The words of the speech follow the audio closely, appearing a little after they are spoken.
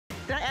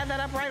Did I add that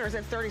up right, or is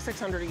it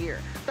 $3,600 a year?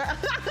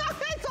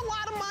 It's a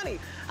lot of money.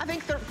 I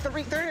think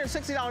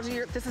 $360 a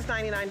year. This is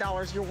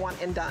 $99. You're one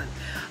and done.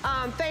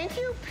 Thank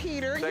you,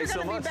 Peter. Thanks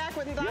You're going to be back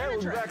with Dynatrap. Yeah, we'll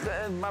be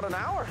back in about an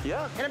hour.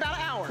 Yeah. In about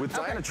an hour. With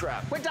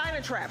Dynatrap. With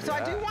Dynatrap. So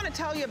I do want to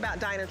tell you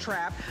about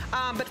Dynatrap.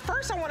 But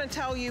first I want to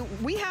tell you,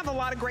 we have a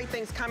lot of great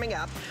things coming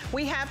up.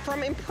 We have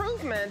from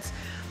Improvements,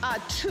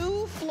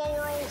 2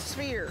 floral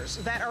spheres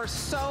that are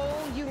so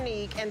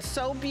unique and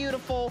so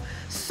beautiful,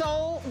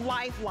 so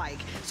lifelike.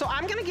 So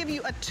I'm gonna give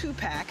you a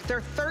 2-pack.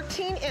 They're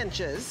 13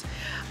 inches,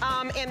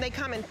 and they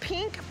come in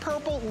pink,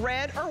 purple,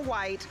 red, or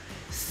white,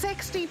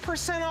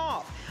 60%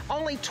 off.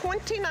 Only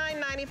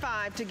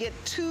 $29.95 to get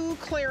 2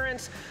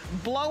 clearance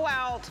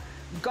blowout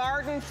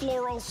garden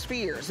floral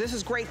spheres. This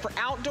is great for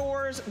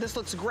outdoors. This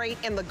looks great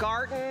in the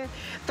garden.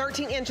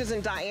 13 inches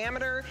in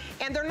diameter,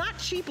 and they're not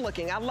cheap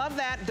looking. I love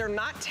that. They're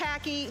not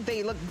tacky.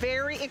 They look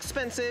very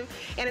expensive,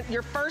 and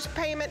your first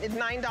payment is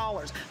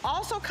 $9.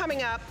 Also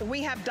coming up,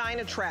 we have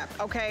Dynatrap,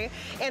 okay?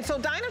 And so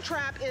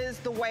Dynatrap is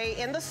the way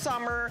in the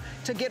summer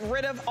to get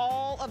rid of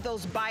all of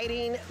those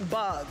biting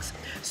bugs.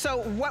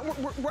 So what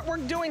we're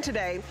doing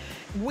today,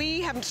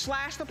 we have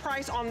slashed the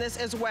price on this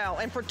as well,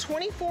 and for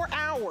 24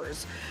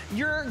 hours,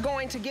 you're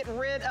going to get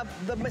rid of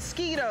the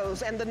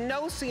mosquitoes and the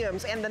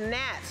no-see-ums and the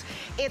gnats.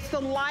 It's the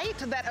light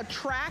that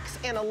attracts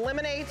and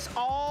eliminates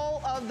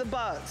all of the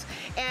bugs.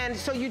 And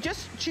so you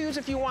just choose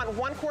if you want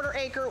 1/4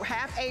 acre,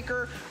 1/2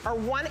 acre, or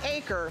 1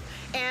 acre,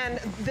 and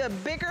the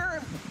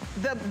bigger,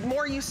 the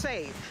more you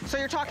save. So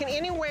you're talking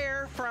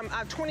anywhere from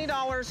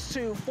 $20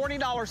 to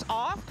 $40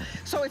 off.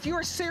 So if you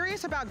are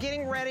serious about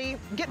getting rid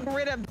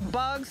of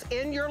bugs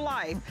in your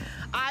life,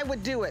 I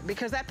would do it,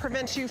 because that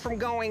prevents you from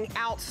going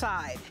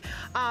outside.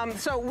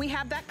 So we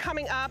have that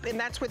coming up, and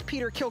that's with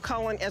Peter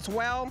Kilcullen as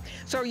well.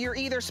 So you're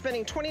either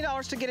spending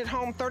 $20 to get it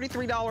home,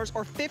 $33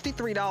 or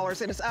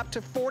 $53, and it's up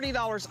to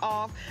 $40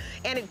 off,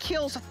 and it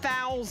kills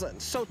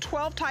thousands. So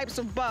 12 types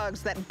of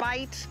bugs that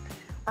bite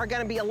are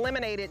gonna be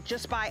eliminated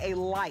just by a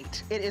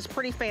light. It is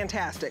pretty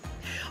fantastic.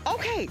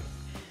 Okay.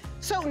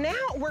 So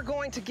now we're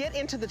going to get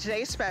into the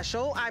today's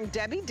special. I'm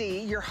Debbie D,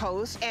 your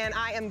host, and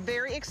I am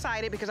very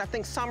excited because I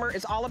think summer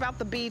is all about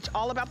the beach,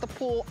 all about the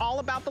pool, all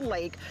about the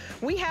lake.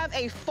 We have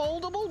a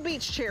foldable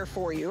beach chair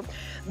for you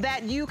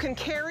that you can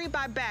carry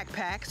by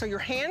backpack, so you're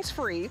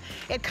hands-free.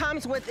 It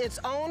comes with its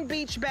own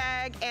beach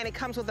bag, and it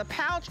comes with a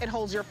pouch. It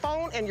holds your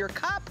phone and your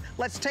cup.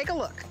 Let's take a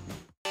look.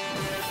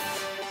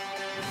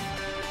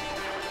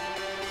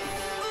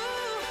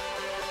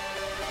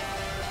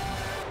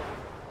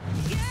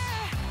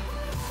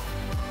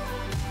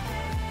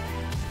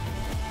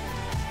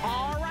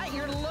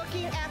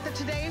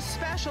 Today's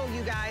special,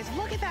 you guys,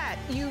 look at that.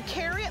 You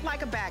carry it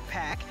like a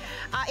backpack.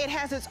 It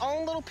has its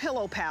own little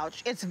pillow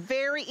pouch. It's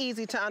very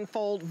easy to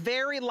unfold,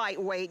 very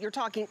lightweight. You're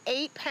talking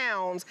 8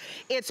 pounds.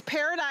 It's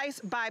Paradise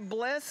by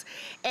Bliss,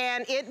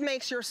 and it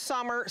makes your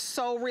summer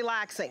so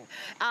relaxing.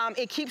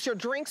 It keeps your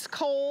drinks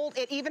cold.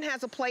 It even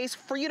has a place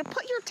for you to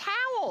put your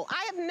towel.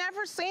 I have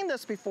never seen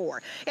this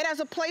before. It has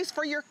a place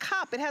for your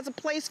cup. It has a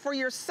place for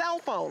your cell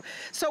phone.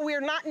 So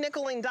we're not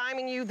nickel and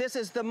diming you. This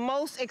is the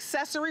most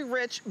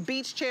accessory-rich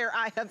beach chair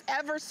I have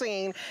ever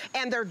seen,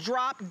 and they're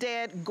drop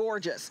dead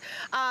gorgeous.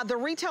 The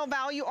retail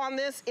value on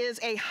this is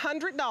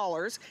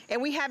 $100,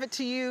 and we have it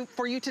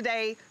for you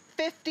today,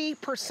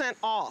 50%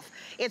 off.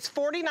 It's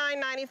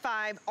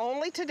 $49.95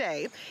 only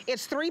today.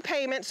 It's 3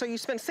 payments, so you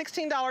spend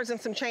 $16 and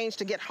some change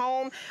to get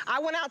home. I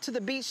went out to the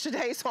beach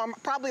today, so I'm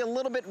probably a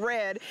little bit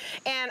red,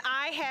 and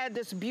I had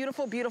this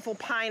beautiful, beautiful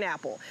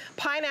pineapple.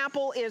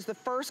 Pineapple is the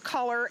first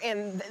color,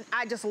 and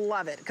I just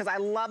love it because I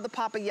love the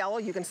pop of yellow.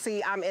 You can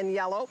see I'm in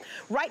yellow.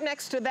 Right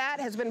next to that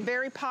has been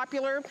very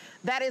popular.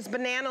 That is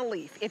banana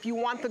leaf. If you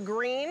want the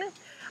green,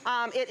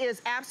 it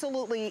is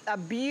absolutely a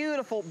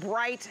beautiful,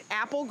 bright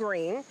apple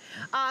green.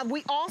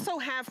 We also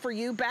have for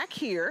you back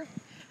here,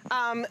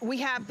 we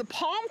have the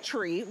palm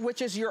tree,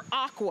 which is your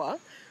aqua,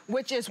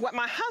 which is what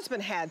my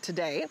husband had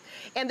today.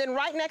 And then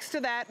right next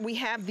to that, we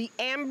have the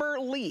amber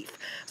leaf.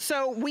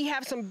 So we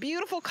have some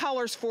beautiful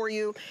colors for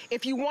you.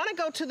 If you want to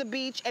go to the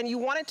beach and you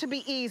want it to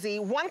be easy,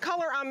 one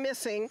color I'm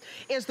missing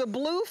is the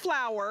blue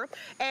flower,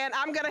 and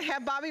I'm gonna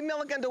have Bobby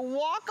Milligan to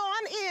walk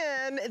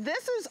on in.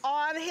 This is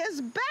on his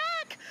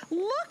back.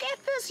 Look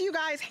at this, you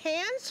guys,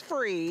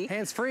 hands-free.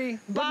 Hands-free,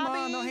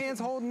 Bobby, no hands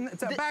holding,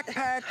 it's a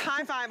backpack.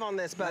 High five on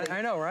this, buddy.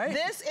 I know, right?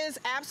 This is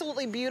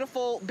absolutely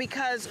beautiful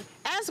because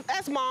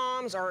as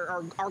moms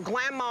or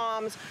glam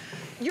moms,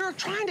 you're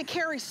trying to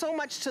carry so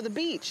much to the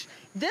beach.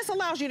 This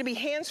allows you to be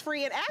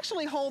hands-free and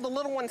actually hold the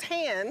little one's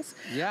hands,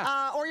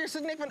 or your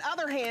significant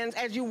other hands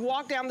as you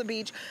walk down the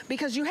beach,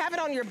 because you have it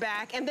on your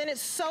back, and then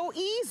it's so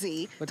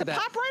easy to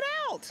pop right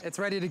out. It's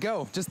ready to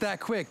go, just that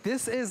quick.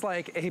 This is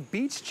like a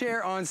beach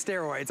chair on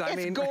steroids. I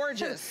mean, it's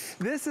gorgeous.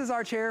 This is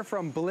our chair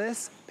from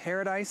Bliss,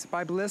 Paradise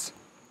by Bliss.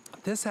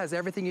 This has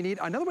everything you need.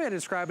 Another way to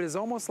describe it is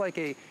almost like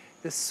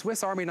the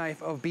Swiss Army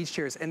knife of beach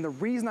chairs. And the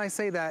reason I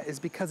say that is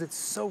because it's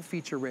so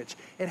feature rich.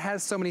 It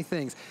has so many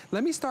things.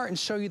 Let me start and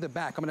show you the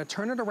back. I'm gonna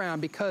turn it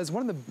around because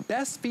one of the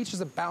best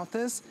features about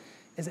this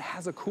is it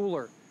has a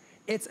cooler.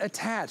 It's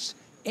attached.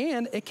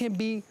 and it can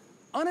be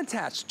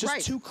unattached,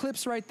 just 2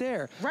 clips right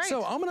there. Right.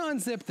 So I'm gonna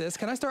unzip this.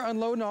 Can I start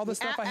unloading all the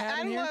stuff I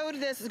had in here? Unload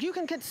this. You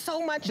can get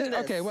so much in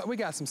this. Okay, we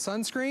got some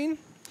sunscreen.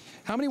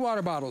 How many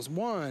water bottles?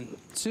 1,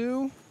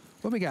 2,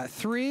 what we got?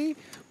 3.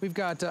 We've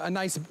got a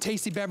nice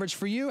tasty beverage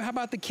for you. How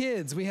about the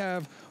kids? We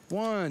have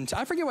 1,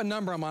 I forget what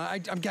number I'm on.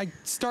 I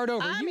start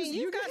over. I mean,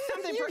 you got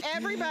something for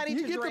everybody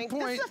to drink.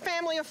 This is a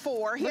family of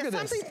 4. He has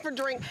something for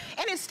drink,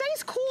 and it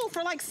stays cool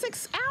for like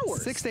 6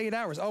 hours. 6 to 8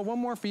 hours. Oh, 1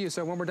 more for you.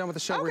 So when we're done with the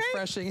show,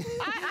 refreshing.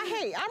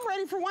 Hey, I'm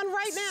ready for one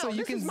right now. So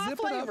you can zip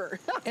it up.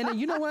 And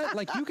you know what?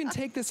 Like, you can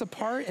take this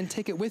apart and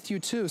take it with you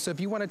too. So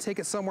if you want to take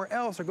it somewhere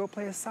else or go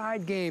play a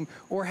side game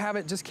or have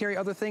it just carry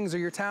other things or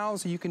your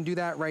towels, you can do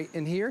that right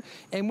in here.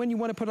 And when you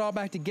want to put it all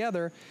back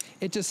together,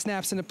 it just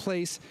snaps into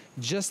place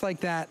just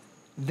like that.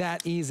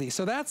 That easy.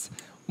 So that's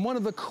one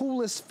of the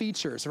coolest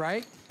features,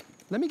 right?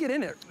 Let me get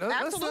in it.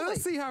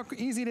 Let's see how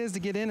easy it is to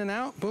get in and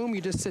out. Boom, you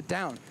just sit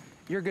down.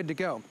 You're good to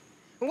go.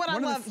 What I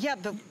love,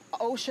 the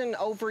ocean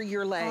over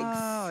your legs.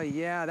 Oh,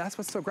 yeah, that's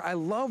what's so great. I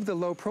love the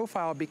low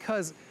profile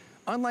because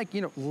unlike,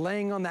 you know,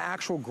 laying on the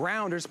actual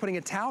ground or just putting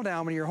a towel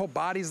down when your whole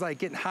body's like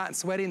getting hot and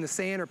sweaty in the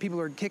sand or people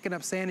are kicking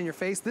up sand in your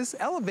face, this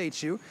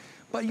elevates you,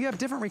 but you have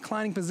different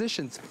reclining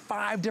positions,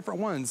 5 different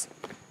ones.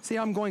 See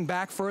how I'm going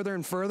back further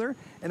and further?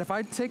 And if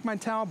I take my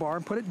towel bar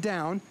and put it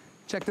down,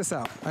 check this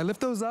out. I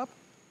lift those up,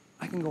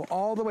 I can go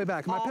all the way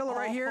back. My pillow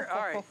right here, all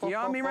right, you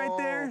on me right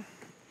there?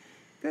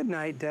 Good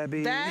night,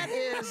 Debbie. That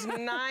is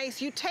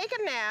nice. You take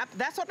a nap.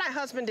 That's what my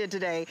husband did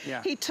today.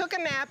 Yeah. He took a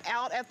nap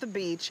out at the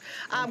beach.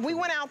 We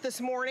went out this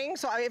morning,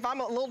 so if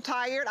I'm a little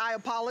tired, I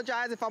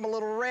apologize. If I'm a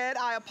little red,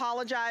 I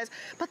apologize.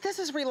 But this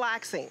is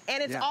relaxing,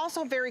 and it's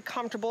also very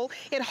comfortable.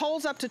 It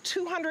holds up to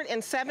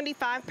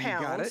 275 pounds.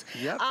 You got it.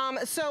 Yep.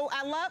 So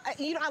I love,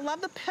 I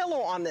love the pillow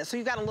on this. So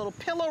you've got a little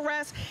pillow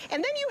rest,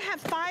 and then you have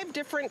 5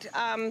 different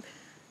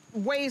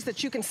ways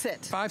that you can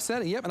sit. 5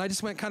 settings, yep, and I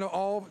just went kind of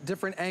all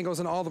different angles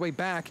and all the way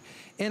back.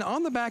 And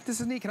on the back,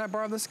 this is neat. Can I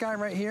borrow this guy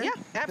right here? Yeah,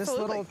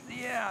 absolutely.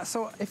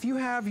 So if you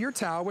have your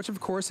towel, which of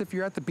course, if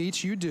you're at the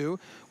beach, you do,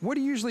 what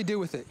do you usually do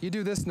with it? You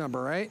do this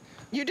number, right?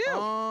 You do.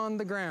 On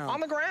the ground. On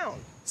the ground.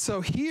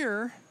 So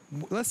here,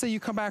 let's say you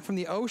come back from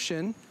the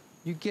ocean,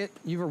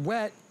 you're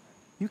wet,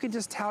 you can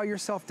just towel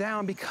yourself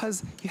down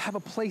because you have a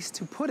place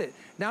to put it.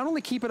 Not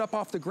only keep it up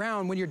off the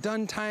ground, when you're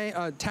done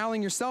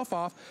toweling yourself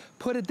off,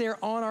 put it there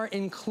on our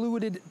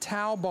included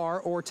towel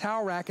bar or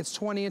towel rack. It's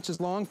 20 inches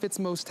long, fits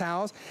most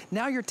towels.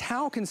 Now your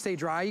towel can stay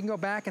dry. You can go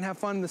back and have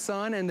fun in the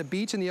sun and the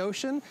beach and the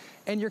ocean,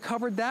 and you're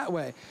covered that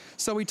way.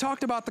 So we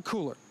talked about the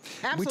cooler.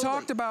 Absolutely. We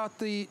talked about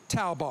the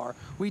towel bar.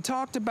 We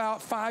talked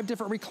about 5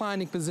 different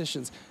reclining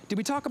positions. Did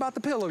we talk about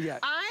the pillow yet?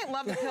 I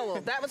love the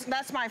pillow.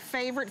 That's my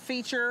favorite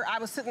feature. I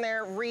was sitting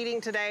there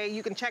reading today.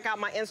 You can check out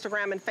my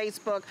Instagram and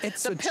Facebook.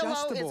 It's the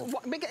adjustable. Pillow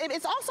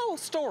it's also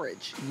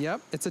storage.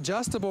 Yep, it's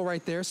adjustable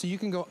right there, so you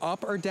can go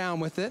up or down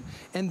with it.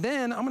 And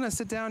then I'm gonna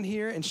sit down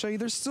here and show you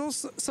there's still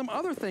some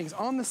other things.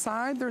 On the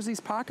side, there's these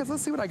pockets.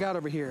 Let's see what I got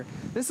over here.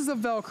 This is a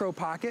Velcro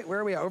pocket. Where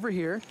are we at? Over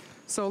here.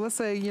 So let's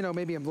say, you know,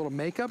 maybe a little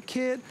makeup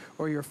kit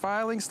or your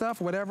filing stuff,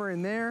 whatever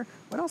in there.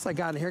 What else I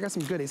got in here? I got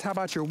some goodies. How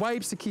about your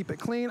wipes to keep it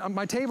clean?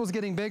 My table's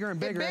getting bigger and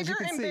bigger, as you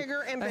can see.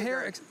 Bigger and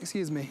bigger.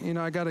 Excuse me. You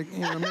know, I gotta,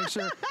 make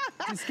sure.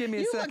 Just give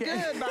me a second. You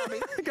look good,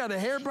 Bobby. Got a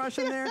hairbrush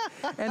in there.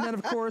 And then,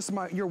 of course,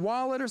 your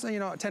wallet or something,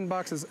 10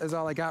 bucks is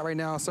all I got right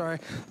now. Sorry.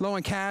 Low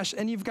on cash.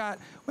 And you've got,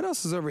 what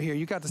else is over here?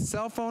 You got the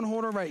cell phone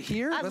holder right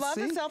here. I love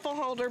the cell phone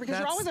holder because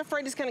you're always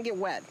afraid it's gonna get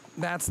wet.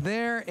 That's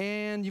there.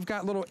 And you've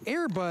got little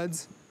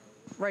earbuds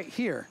right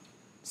here.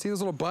 See those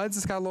little buds?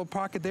 It's got a little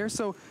pocket there.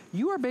 So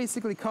you are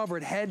basically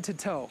covered head to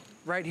toe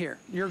right here.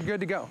 You're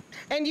good to go.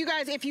 And you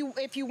guys, if you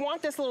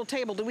want this little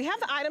table, do we have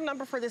the item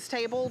number for this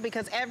table?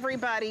 Because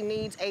everybody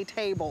needs a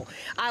table.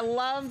 I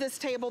love this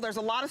table. There's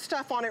a lot of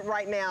stuff on it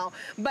right now,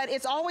 but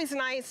it's always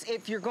nice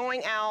if you're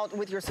going out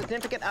with your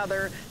significant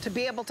other to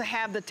be able to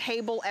have the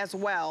table as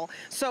well.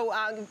 So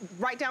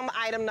write down the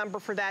item number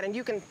for that, and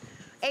you can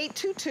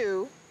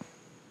 822-740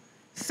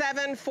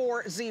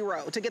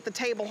 to get the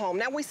table home.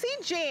 Now we see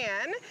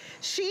Jan,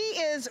 she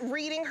is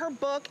reading her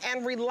book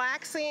and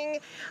relaxing.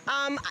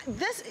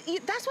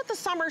 That's what the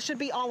summer should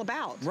be all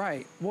about.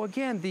 Right. Well,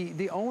 again,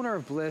 the owner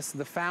of Bliss,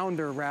 the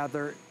founder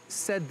rather,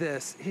 said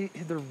this.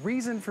 The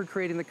reason for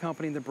creating the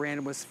company and the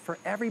brand was for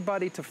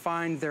everybody to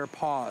find their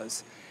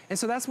pause. And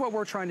so that's what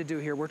we're trying to do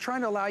here. We're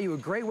trying to allow you a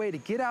great way to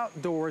get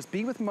outdoors,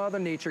 be with Mother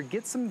Nature,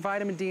 get some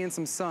vitamin D and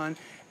some sun,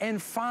 and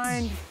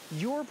find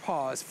your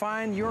pause,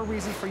 find your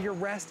reason for your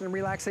rest and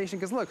relaxation.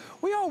 Because look,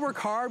 we all work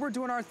hard, we're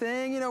doing our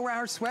thing, we're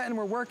out sweating,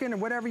 we're working,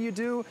 and whatever you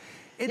do,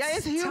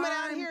 it's humid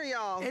out here,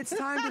 y'all. It's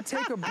time to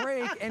take a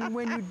break, and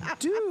when you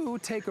do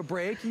take a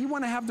break, you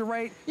want to have the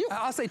right,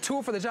 I'll say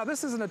tool for the job.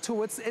 This isn't a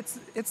tool,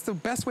 it's the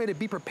best way to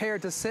be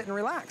prepared to sit and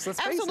relax,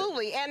 let's face it.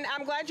 Absolutely, and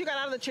I'm glad you got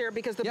out of the chair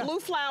because the blue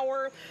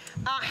flower,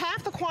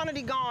 half the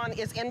quantity gone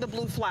is in the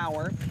blue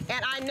flower,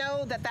 and I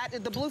know that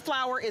the blue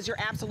flower is your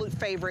absolute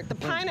favorite. The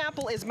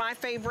pineapple is my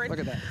favorite. Look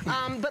at that.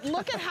 But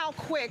look at how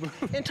quick,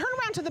 and turn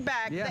around to the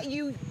back, that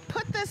you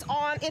put this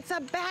on, it's a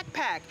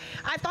backpack.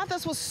 I thought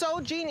this was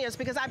so genius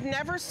because I've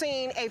never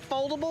seen a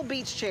foldable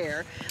beach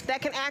chair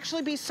that can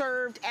actually be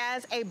served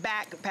as a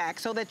backpack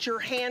so that you're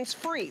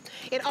hands-free.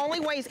 It only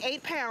weighs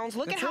 8 pounds.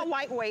 Look at how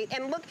lightweight,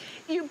 and look,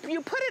 you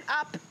put it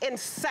up in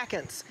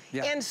seconds.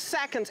 Yeah. In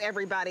seconds,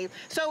 everybody.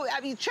 So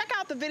check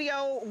out the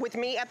video with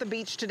me at the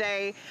beach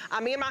today.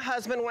 Me and my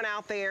husband went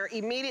out there.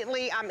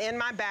 Immediately, I'm in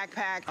my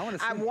backpack.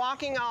 I'm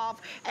walking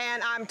off,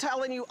 and I'm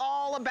telling you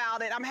all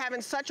about it. I'm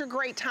having such a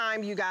great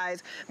time, you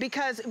guys,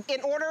 because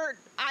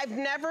I've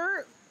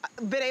never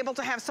been able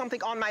to have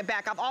something on my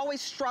back. I've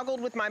always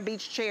struggled with my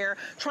beach chair,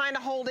 trying to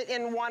hold it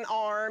in one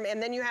arm,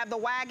 and then you have the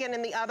wagon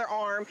in the other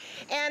arm,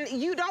 and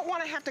you don't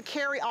want to have to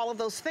carry all of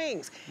those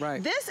things.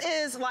 Right. This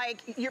is like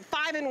you're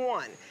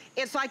 5-in-1.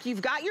 It's like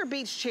you've got your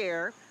beach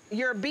chair,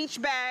 your beach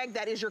bag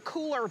that is your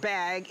cooler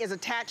bag is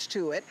attached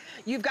to it.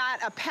 You've got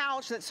a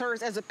pouch that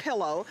serves as a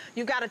pillow.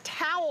 You've got a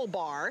towel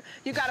bar.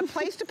 You've got a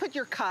place to put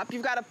your cup.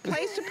 You've got a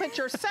place to put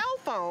your cell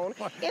phone.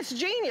 It's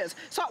genius.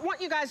 So I want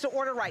you guys to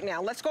order right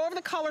now. Let's go over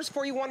the colors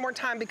for you one more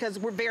time because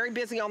we're very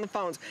busy on the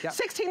phones. Yep.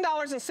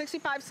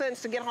 $16.65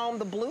 to get home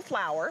the blue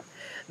flower.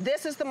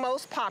 This is the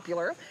most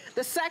popular.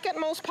 The second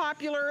most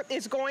popular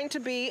is going to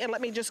be, and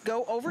let me just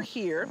go over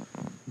here.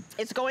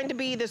 It's going to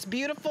be this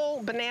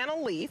beautiful banana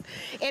leaf.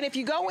 And if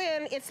you go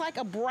in, it's like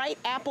a bright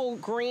apple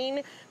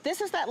green. This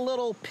is that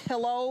little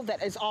pillow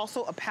that is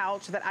also a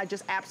pouch that I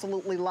just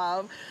absolutely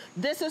love.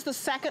 This is the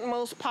second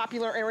most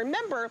popular. And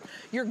remember,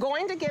 you're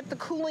going to get the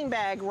cooling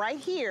bag right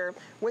here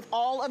with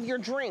all of your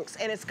drinks,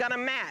 and it's gonna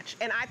match.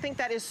 And I think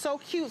that is so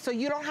cute, so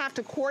you don't have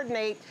to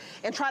coordinate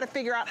and try to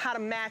figure out how to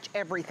match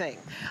everything.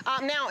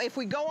 Now, if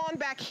we go on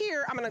back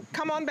here, I'm gonna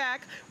come on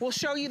back. We'll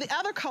show you the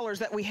other colors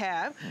that we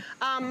have.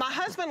 My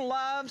husband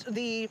loves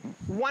the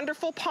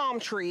wonderful palm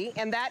tree,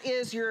 and that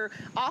is your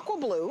aqua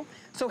blue.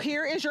 So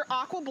here is your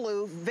aqua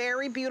blue,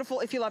 very beautiful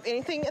if you love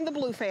anything in the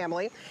blue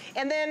family.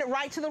 And then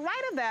right to the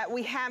right of that,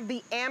 we have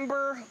the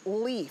amber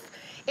leaf.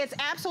 It's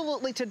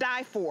absolutely to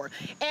die for.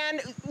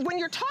 And when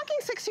you're talking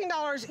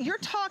 $16, you're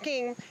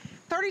talking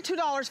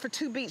 $32 for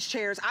 2 beach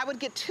chairs. I would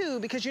get 2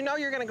 because you know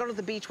you're gonna go to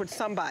the beach with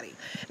somebody.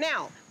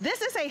 Now,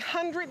 this is a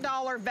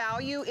 $100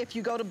 value if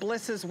you go to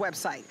Bliss's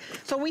website.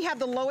 So we have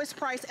the lowest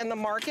price in the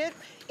market.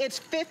 It's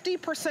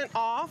 50%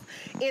 off.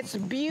 It's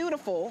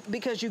beautiful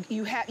because you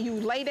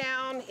lay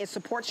down, it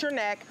supports your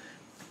neck.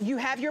 You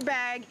have your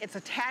bag, it's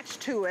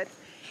attached to it.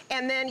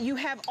 And then you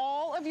have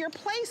all of your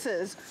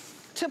places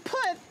to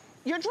put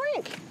your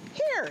drink.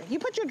 Here, you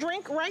put your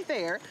drink right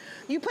there.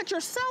 You put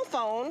your cell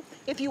phone,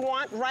 if you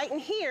want, right in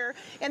here,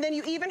 and then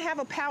you even have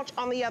a pouch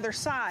on the other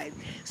side.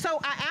 So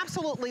I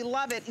absolutely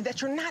love it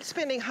that you're not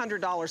spending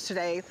 $100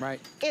 today. Right.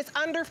 It's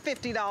under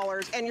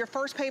 $50, and your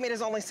first payment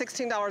is only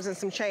 $16 and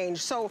some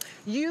change. So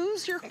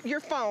use your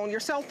phone, your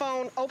cell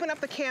phone, open up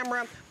the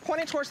camera,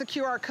 point it towards the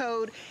QR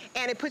code,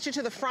 and it puts you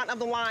to the front of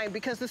the line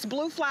because this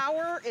blue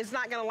flower is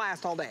not gonna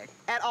last all day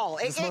at all.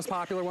 Is this the most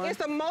popular one? It's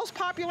the most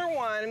popular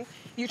one.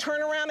 You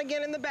turn around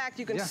again in the back,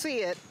 you can see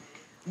it.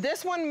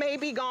 This one may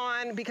be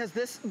gone because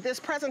this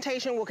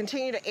presentation will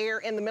continue to air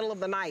in the middle of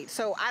the night.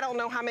 So I don't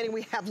know how many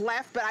we have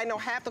left, but I know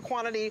half the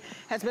quantity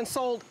has been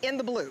sold in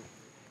the blue.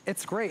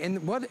 It's great,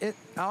 and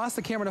I'll ask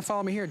the camera to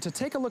follow me here, to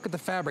take a look at the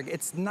fabric.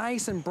 It's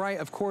nice and bright,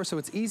 of course, so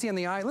it's easy on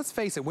the eye. Let's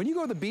face it, when you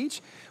go to the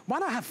beach, why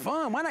not have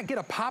fun? Why not get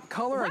a pop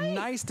color, a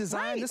nice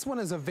design? This one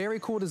is a very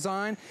cool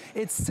design.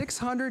 It's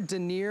 600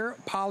 denier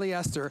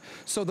polyester,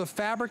 so the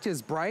fabric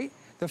is bright.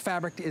 The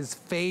fabric is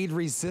fade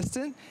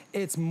resistant,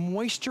 it's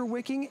moisture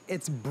wicking,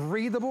 it's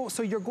breathable,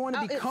 so you're going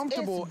to be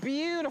comfortable. It's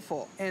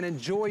beautiful. And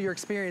enjoy your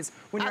experience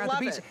when you're at the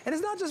beach. And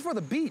it's not just for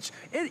the beach.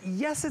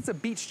 Yes, it's a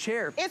beach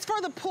chair. It's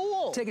for the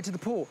pool. Take it to the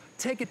pool,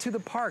 take it to the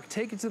park,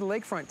 take it to the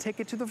lakefront, take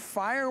it to the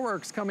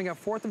fireworks coming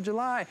up 4th of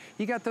July.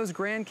 You got those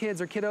grandkids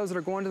or kiddos that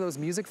are going to those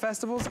music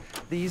festivals.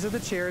 These are the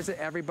chairs that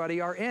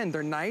everybody are in.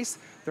 They're nice,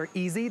 they're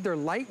easy, they're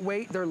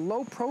lightweight, they're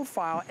low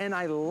profile, and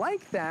I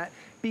like that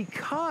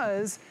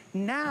because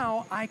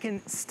now I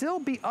can still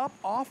be up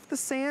off the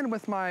sand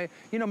with my,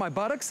 my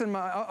buttocks and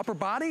my upper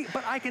body,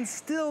 but I can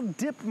still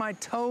dip my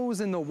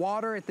toes in the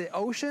water at the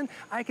ocean.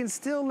 I can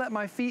still let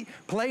my feet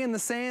play in the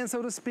sand,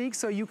 so to speak.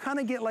 So you kind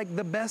of get like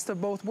the best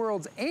of both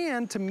worlds.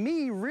 And to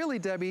me, really,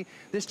 Debbie,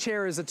 this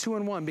chair is a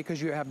 2-in-1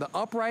 because you have the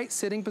upright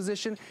sitting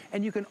position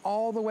and you can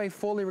all the way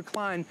fully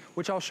recline,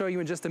 which I'll show you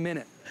in just a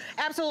minute.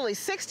 Absolutely,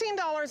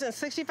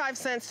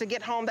 $16.65 to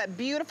get home that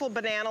beautiful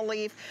banana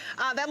leaf.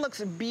 That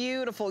looks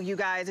beautiful, you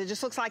guys. It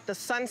just looks like the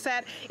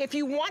sunset. If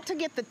you want to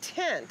get the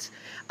tent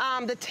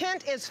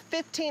is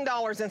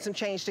 $15 and some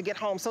change to get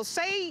home. So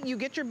say you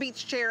get your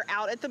beach chair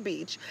out at the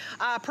beach,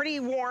 pretty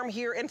warm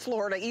here in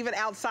Florida, even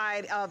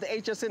outside of the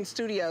HSN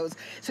studios.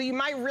 So you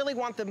might really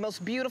want the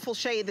most beautiful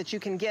shade that you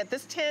can get.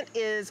 This tent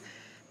is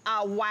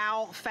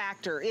wow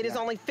factor. It is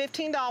only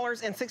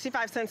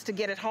 $15.65 to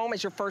get it home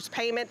as your first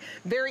payment.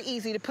 Very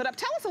easy to put up.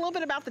 Tell us a little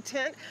bit about the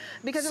tent,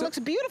 because it looks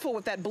beautiful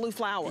with that blue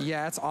flower.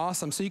 Yeah, it's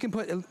awesome. So you can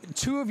put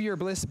 2 of your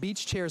Bliss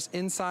beach chairs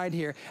inside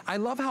here. I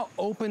love how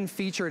open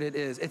featured it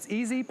is. It's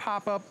easy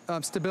pop-up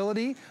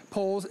stability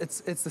poles.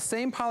 It's the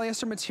same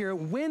polyester material.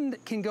 Wind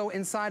can go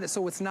inside it,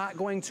 so it's not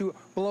going to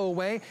blow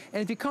away.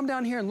 And if you come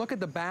down here and look at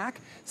the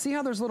back, see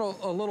how there's a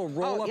little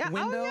roll-up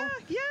window? Oh,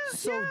 yeah,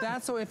 so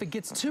that's so if it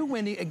gets too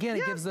windy, again,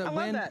 it gives the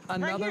wind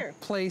another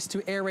place to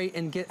aerate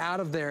and get out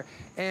of there.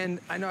 And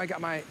I know I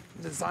got my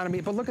design on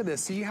me, but look at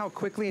this. See how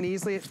quickly and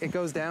easily it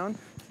goes down?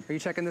 Are you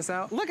checking this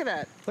out? Look at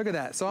that. Look at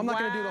that. So I'm not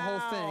gonna do the whole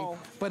thing,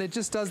 but it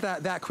just does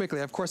that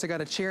quickly. Of course, I got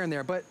a chair in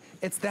there, but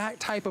it's that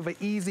type of an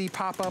easy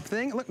pop-up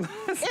thing. Look, it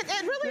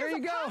really there is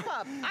you a go.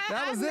 pop-up.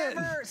 I've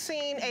never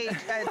seen a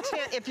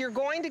tent. If you're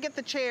going to get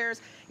the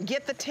chairs,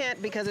 get the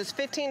tent, because it's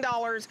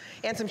 $15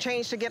 and some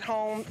change to get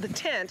home the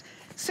tent.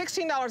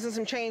 $16 and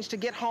some change to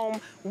get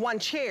home 1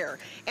 chair.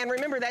 And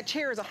remember, that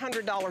chair is a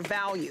 $100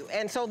 value.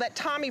 And so that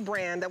Tommy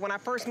brand, that when I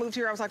first moved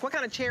here, I was like, what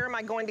kind of chair am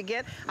I going to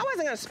get? I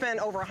wasn't gonna spend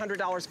over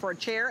 $100 for a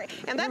chair.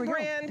 And that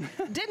brand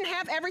didn't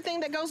have everything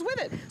that goes with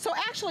it. So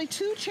actually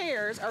 2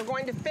 chairs are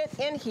going to fit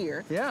in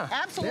here. Yeah.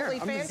 Absolutely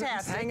fantastic.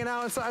 Just hanging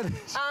out inside.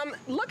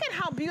 Look at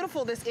how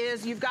beautiful this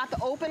is. You've got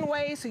the open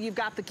way, so you've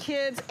got the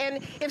kids.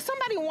 And if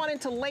somebody wanted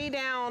to lay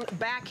down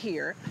back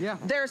here,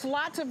 there's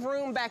lots of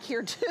room back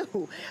here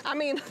too. I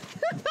mean,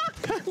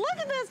 look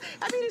at this.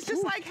 I mean, it's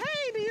just like,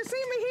 hey, do you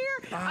see me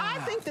here? I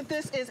think that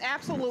this is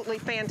absolutely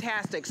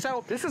fantastic.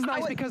 So this is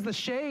nice because the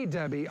shade,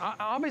 Debbie,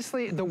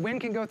 obviously the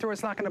wind can go through,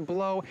 it's not gonna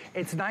blow.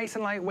 It's nice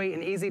and lightweight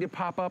and easy to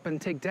pop up and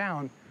take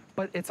down,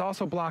 but it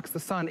also blocks the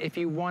sun if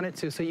you want it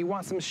to. So you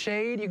want some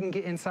shade, you can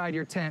get inside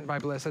your tent by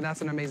Bliss, and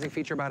that's an amazing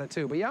feature about it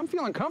too. But yeah, I'm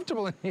feeling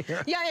comfortable in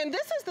here. Yeah, and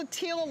this is the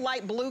teal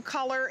light blue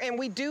color, and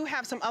we do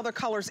have some other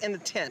colors in the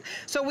tent.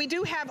 So we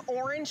do have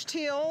orange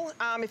teal.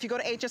 If you go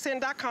to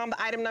hsn.com,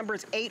 the item number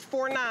is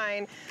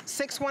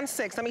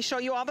 849616. Let me show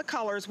you all the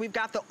colors. We've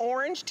got the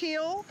orange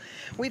teal,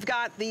 we've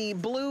got the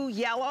blue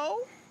yellow,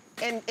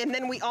 and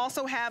then we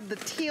also have the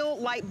teal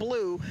light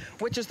blue,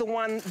 which is the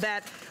one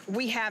that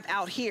we have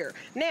out here.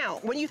 Now,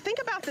 when you think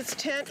about this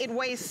tent, it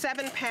weighs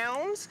 7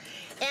 pounds,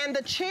 and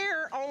the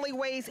chair only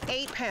weighs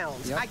 8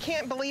 pounds. I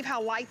can't believe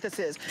how light this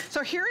is.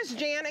 So here is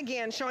Jan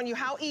again showing you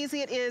how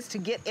easy it is to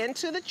get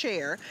into the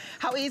chair,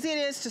 how easy it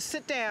is to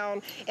sit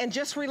down and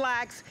just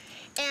relax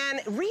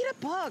and read a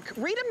book,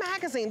 read a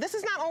magazine. This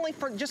is not only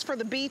just for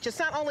the beach, it's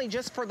not only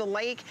just for the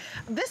lake.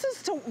 This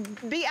is to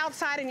be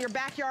outside in your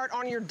backyard,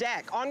 on your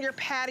deck, on your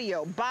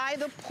patio, by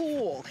the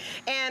pool.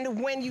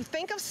 And when you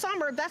think of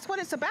summer, that's what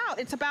it's about.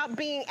 It's about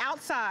being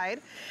outside.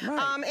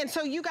 And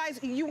so you guys,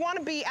 you want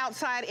to be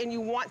outside and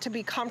you want to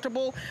be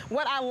comfortable.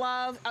 What I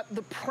love,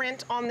 the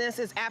print on this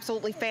is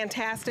absolutely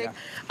fantastic.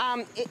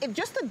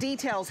 Just the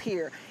details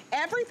here.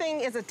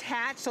 Everything is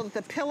attached so that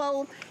the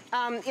pillow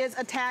is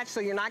attached, so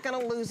you're not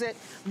gonna lose it.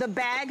 The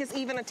bag is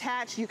even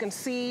attached. You can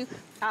see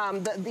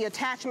the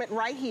attachment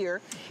right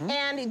here.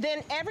 And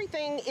then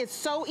everything is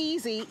so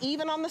easy,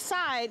 even on the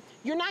side,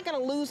 you're not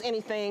gonna lose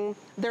anything.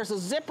 There's a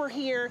zipper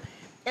here.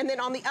 And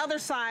then on the other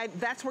side,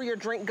 that's where your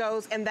drink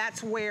goes, and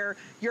that's where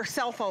your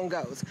cell phone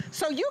goes.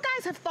 So you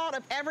guys have thought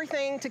of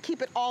everything to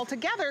keep it all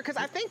together, because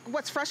I think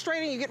what's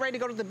frustrating, you get ready to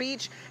go to the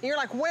beach, and you're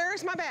like,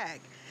 where's my bag?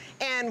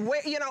 And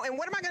where, you know, and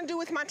what am I gonna do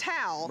with my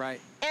towel?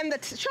 And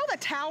show the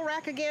towel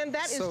rack again,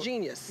 that is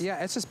genius.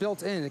 Yeah, it's just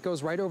built in. It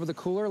goes right over the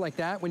cooler like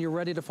that. When you're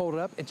ready to fold it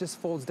up, it just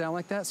folds down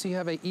like that. So you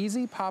have an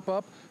easy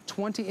pop-up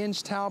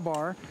 20-inch towel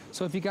bar.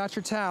 So if you got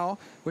your towel,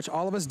 which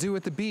all of us do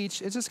at the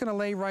beach, it's just gonna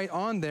lay right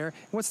on there.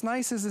 What's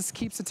nice is this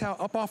keeps the towel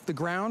up off the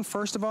ground,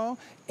 first of all,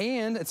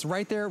 and it's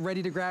right there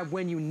ready to grab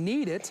when you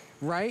need it,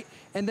 right?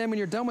 And then when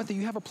you're done with it,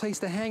 you have a place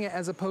to hang it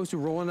as opposed to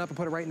rolling it up and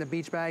put it right in the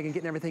beach bag and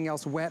getting everything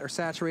else wet or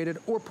saturated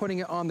or putting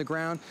it on the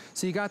ground.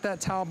 So you got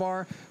that towel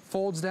bar,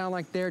 folds down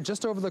like there,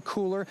 just over the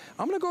cooler.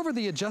 I'm gonna go over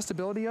the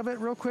adjustability of it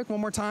real quick one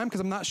more time,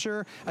 because I'm not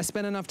sure I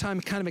spent enough time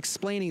kind of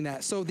explaining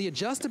that. So the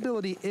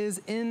adjustability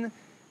is in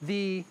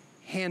the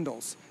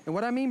handles. And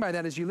what I mean by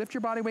that is you lift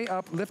your body weight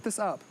up, lift this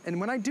up. And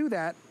when I do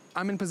that,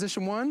 I'm in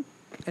position 1,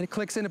 and it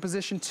clicks into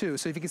position 2.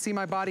 So if you can see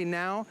my body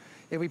now,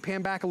 if we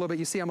pan back a little bit,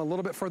 you see I'm a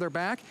little bit further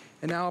back,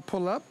 and now I'll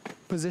pull up,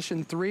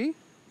 position 3,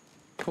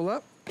 pull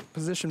up,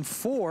 position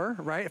 4,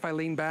 right, if I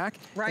lean back.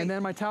 And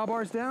then my towel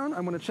bar's down,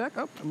 I'm gonna check,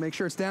 make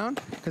sure it's down,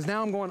 because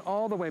now I'm going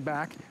all the way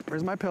back.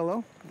 Where's my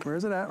pillow? Where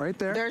is it at? Right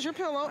there. There's your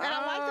pillow, and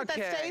I like that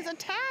that stays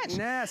attached.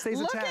 Yeah, it stays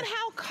attached. Look at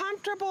how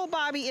comfortable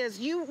Bobby is.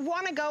 You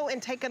wanna go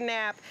and take a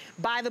nap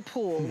by the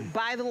pool,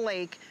 by the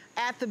lake,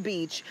 at the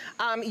beach.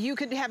 You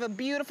could have a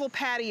beautiful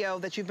patio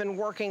that you've been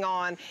working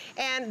on,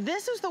 and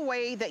this is the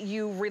way that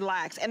you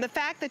relax. And the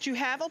fact that you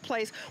have a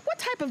place, what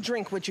type of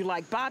drink would you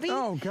like, Bobby?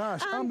 Oh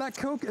gosh, that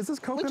Coke, is this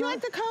coconut? Would you like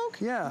the Coke?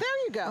 Yeah.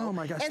 There you go. Oh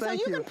my gosh, and so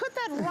you can put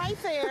that right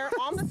there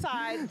on the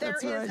side. There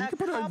is a cup holder. You can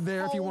put it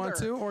there if you want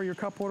to, or your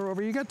cup holder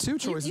over. You got 2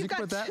 choices. You can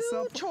put that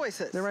two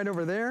choices. They're right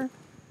over there.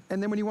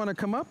 And then when you want to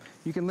come up,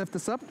 you can lift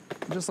this up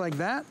just like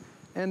that.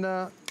 And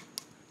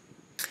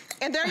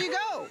And there you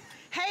go.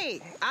 Hey,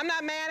 I'm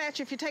not mad at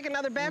you if you take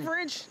another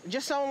beverage.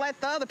 Just don't let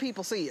the other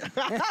people see you.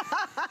 Here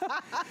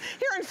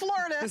in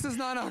Florida. This is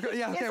not alcohol.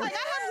 Yeah, it's like, I have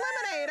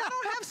lemonade. I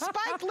don't have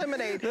spiked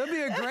lemonade. That'd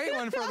be a great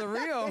one for the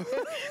real. That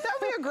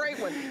would be a great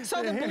one.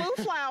 So the blue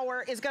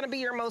flower is going to be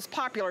your most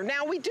popular.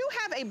 Now, we do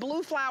have a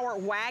blue flower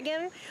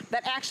wagon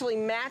that actually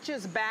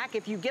matches back.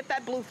 If you get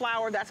that blue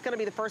flower, that's going to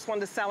be the first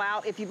one to sell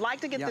out. If you'd like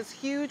to get this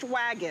huge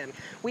wagon,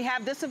 we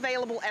have this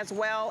available as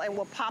well, and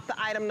we'll pop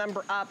the item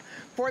number up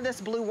for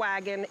this blue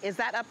wagon. Is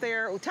that up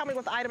there? Tell me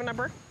what the item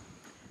number.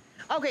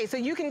 Okay, so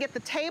you can get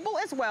the table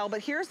as well,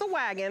 but here's the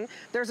wagon.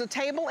 There's a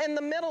table in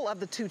the middle of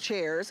the two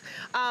chairs.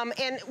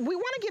 And we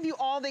want to give you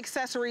all the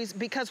accessories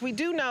because we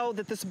do know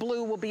that this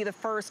blue will be the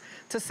first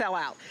to sell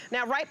out.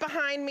 Now, right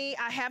behind me,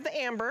 I have the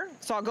amber.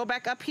 So I'll go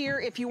back up here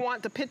if you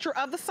want the picture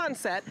of the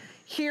sunset.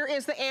 Here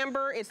is the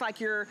amber. It's like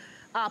your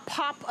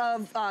pop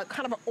of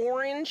kind of an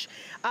orange.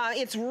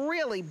 It's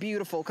really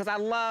beautiful because I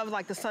love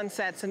like the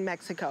sunsets in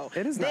Mexico.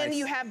 It is nice. Then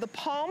you have the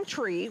palm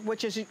tree,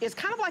 which is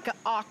kind of like an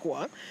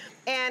aqua.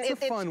 And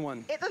it's a fun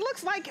one. It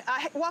looks like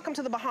welcome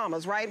to the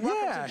Bahamas, right?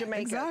 Welcome to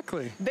Jamaica.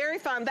 Exactly. Very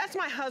fun. That's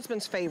my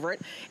husband's favorite.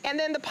 And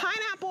then the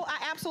pineapple, I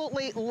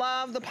absolutely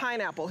love the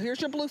pineapple.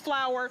 Here's your blue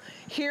flower.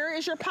 Here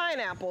is your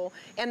pineapple.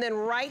 And then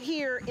right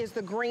here is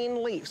the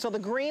green leaf. So the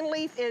green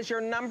leaf is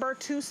your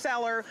 #2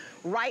 seller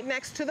right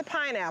next to the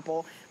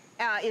pineapple.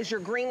 Is your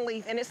green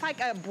leaf, and it's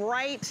like a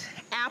bright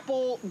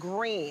apple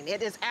green.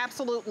 It is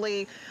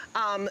absolutely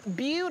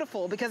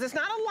beautiful because it's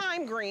not a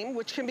lime green,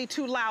 which can be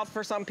too loud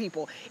for some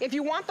people. If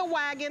you want the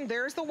wagon,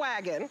 there's the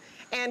wagon.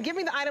 And give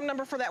me the item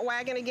number for that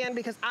wagon again,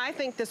 because I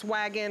think this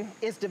wagon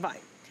is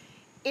divine.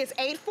 It's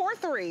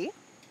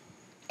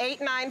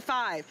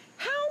 843-895.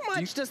 How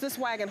much does this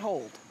wagon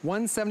hold?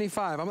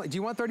 175. Do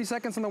you want 30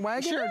 seconds on the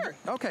wagon? Sure.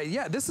 Okay,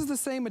 yeah, this is the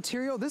same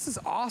material. This is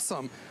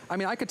awesome. I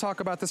mean, I could talk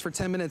about this for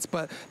 10 minutes,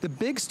 but the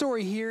big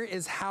story here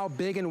is how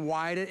big and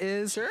wide it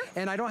is. Sure.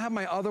 And I don't have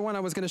my other one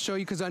I was gonna show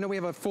you because I know we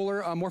have a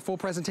fuller, more full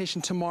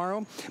presentation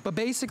tomorrow. But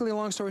basically,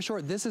 long story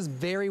short, this is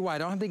very wide. I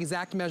don't have the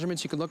exact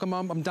measurements. You can look them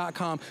on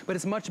 .com, but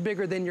it's much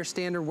bigger than your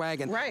standard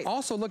wagon. Right.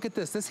 Also, look at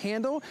this. This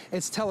handle,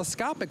 it's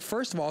telescopic,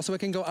 first of all, so it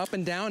can go up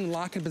and down and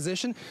lock in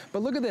position.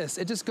 But look at this.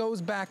 It just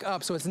goes back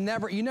up, so it's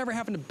you never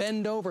having to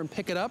bend over and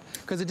pick it up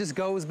because it just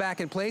goes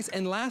back in place.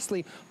 And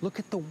lastly, look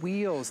at the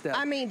wheels, Deb.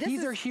 I mean,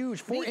 these are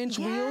huge, 4-inch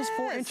wheels,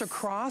 4-inch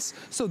across.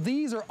 So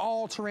these are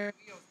all terrain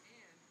wheels.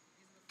 And these are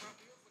the front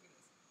wheels,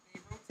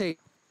 look at this. They rotate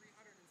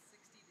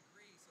 360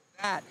 degrees, so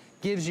that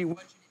gives you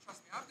what you need.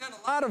 Trust me, I've done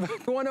a lot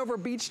of going over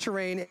beach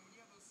terrain. And when you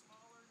have those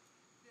smaller,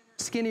 thinner,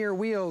 skinnier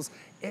wheels,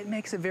 it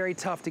makes it very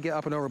tough to get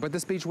up and over. But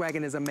this beach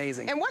wagon is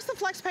amazing. And what's the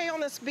flex pay on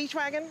this beach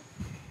wagon?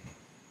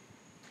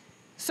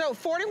 So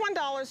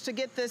 $41 to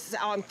get this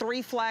on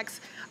 3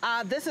 flex.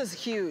 This is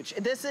huge.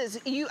 This is,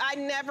 I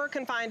never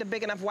can find a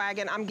big enough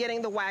wagon. I'm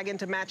getting the wagon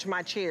to match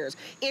my chairs.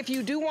 If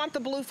you do want the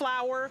blue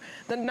flower,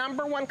 the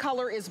 #1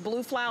 color is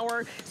blue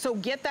flower. So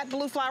get that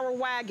blue flower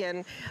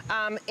wagon.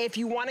 If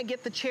you want to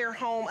get the chair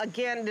home,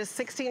 again, it is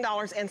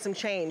 $16 and some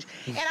change.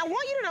 And I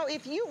want you to know,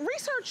 if you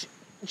research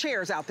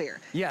chairs out there.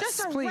 Yes, just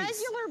a please.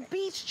 regular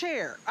beach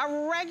chair.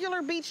 A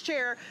regular beach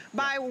chair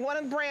by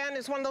one brand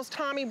is one of those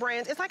Tommy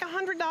brands. It's like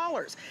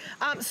 $100.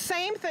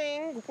 Same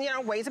thing, you know,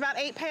 weighs about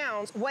 8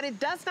 pounds. What it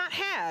does not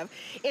have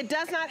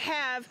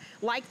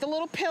like the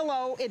little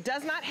pillow, it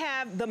does not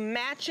have the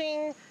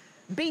matching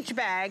beach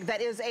bag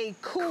that is a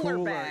cooler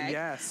bag.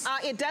 Yes.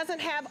 It doesn't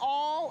have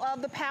all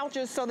of the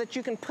pouches so that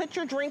you can put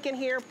your drink in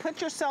here, put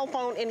your cell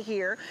phone in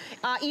here.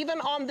 Even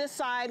on this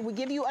side, we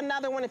give you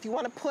another one if you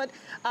want to put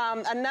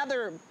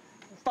another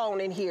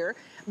phone in here,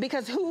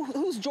 because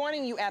who's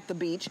joining you at the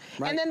beach?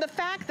 Right. And then the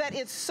fact that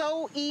it's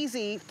so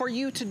easy for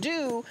you to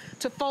do,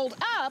 to fold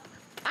up,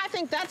 I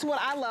think that's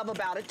what I love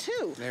about it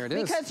too. There it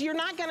is. Because you're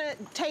not gonna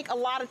take a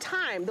lot of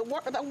time. The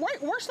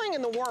worst thing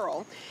in the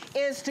world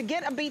is to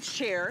get a beach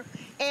chair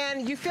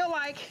and you feel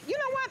like, you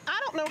know what, I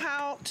don't know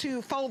how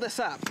to fold this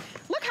up.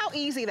 Look how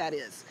easy that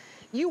is.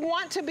 You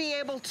want to be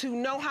able to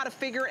know how to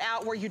figure it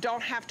out where you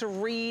don't have to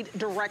read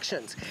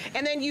directions.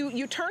 And then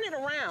you turn it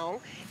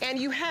around and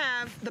you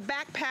have the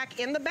backpack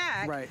in the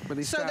back, right,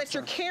 so that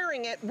you're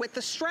carrying it with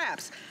the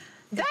straps.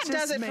 That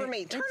does it for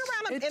me. Turn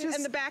around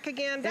in the back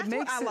again. That's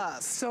what I love.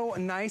 It's so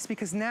nice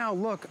because now,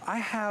 look, I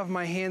have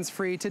my hands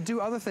free to do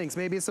other things.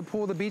 Maybe it's to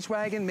pull the beach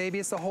wagon. Maybe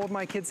it's to hold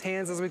my kids'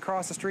 hands as we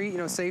cross the street. You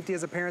know, safety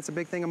as a parent's a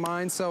big thing of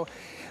mine. So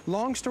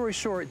long story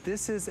short,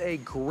 this is a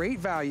great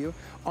value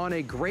on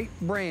a great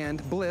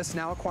brand, Bliss,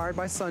 now acquired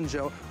by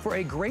Sunjo, for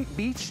a great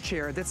beach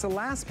chair. That's the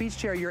last beach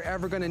chair you're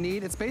ever going to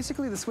need. It's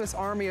basically the Swiss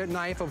Army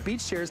knife of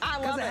beach chairs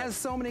because it has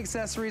so many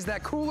accessories.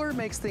 That cooler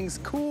makes things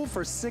cool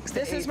for 6 to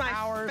 8 hours. This is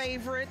my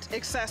favorite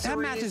accessories. That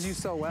matches you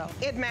so well.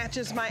 It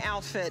matches my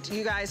outfit.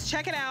 You guys,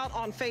 check it out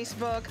on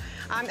Facebook.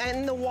 I'm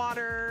in the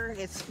water.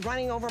 It's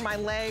running over my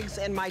legs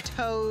and my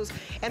toes.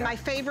 And my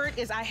favorite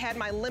is I had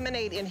my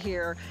lemonade in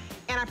here.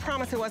 and I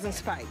promise it wasn't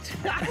spiked.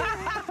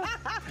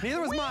 Neither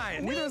was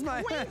mine. Neither was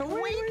mine.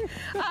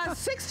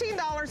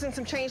 $16 and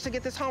some change to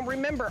get this home.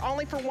 Remember,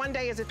 only for one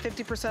day is it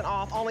 50%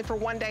 off. Only for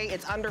one day,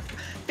 it's under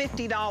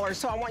 $50.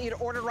 So I want you to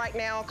order right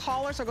now.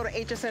 Call us or go to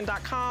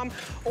hsn.com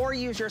or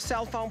use your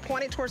cell phone.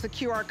 Point it towards the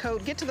QR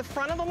code. Get to the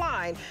front of the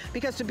line,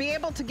 because to be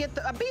able to get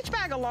a beach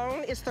bag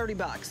alone is 30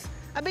 bucks.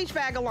 A beach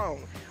bag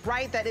alone,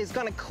 right? That is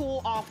gonna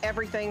cool off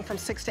everything from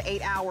 6 to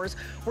 8 hours.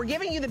 We're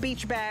giving you the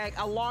beach bag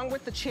along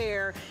with the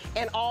chair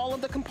and all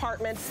of the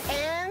compartments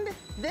and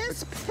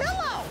this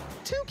pillow.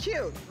 Too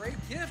cute. Great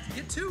gift.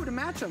 Get two to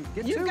match them.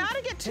 Get You two.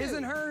 gotta get two. His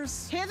and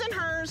hers. His and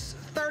hers,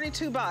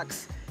 32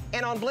 bucks.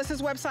 And on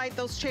Bliss's website,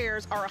 those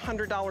chairs are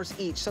 $100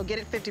 each. So get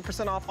it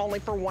 50% off only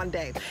for one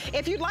day.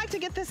 If you'd like to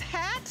get this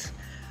hat,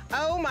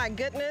 oh my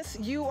goodness,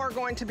 you are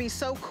going to be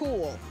so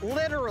cool,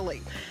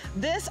 literally.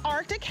 This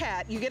Arctic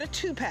hat, you get a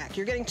 2-pack.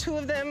 You're getting 2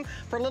 of them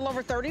for a little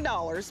over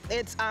 $30.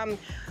 It's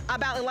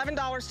about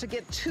 $11 to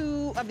get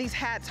 2 of these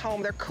hats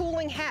home. They're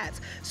cooling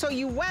hats. So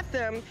you wet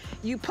them,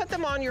 you put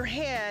them on your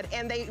head,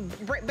 and they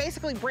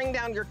basically bring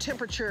down your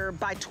temperature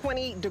by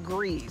 20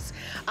 degrees.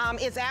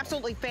 It's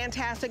absolutely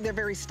fantastic. They're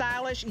very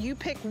stylish. You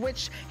pick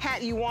which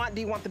hat you want.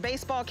 Do you want the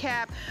baseball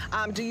cap?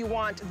 Do you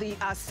want the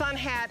sun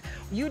hat?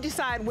 You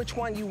decide which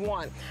one you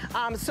want.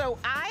 So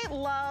I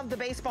love the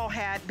baseball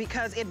hat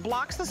because it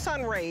blocks the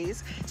sun rays,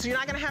 so you're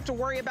not gonna have to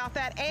worry about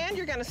that, and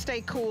you're gonna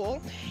stay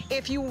cool.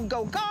 If you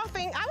go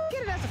golfing, I would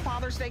get it as a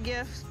Father's Day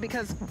gift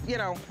because, you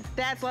know,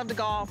 dads love to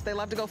golf, they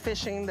love to go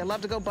fishing, they love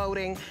to go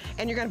boating,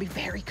 and you're gonna be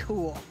very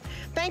cool.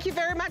 Thank you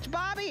very much,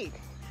 Bobby.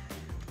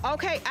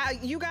 Okay,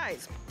 you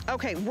guys,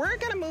 okay, we're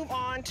gonna move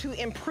on to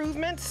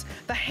improvements,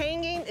 the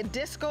hanging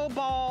disco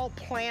ball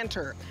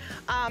planter.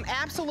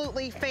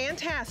 Absolutely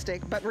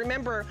fantastic, but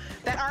remember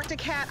that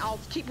Arctic hat, I'll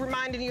keep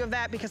reminding you of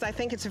that because I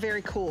think it's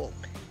very cool.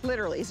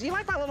 Literally, so you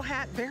like my little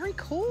hat? Very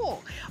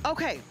cool.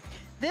 Okay,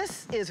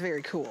 this is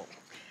very cool.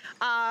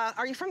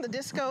 Are you from the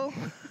disco?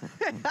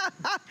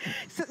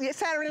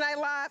 Saturday Night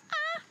Live?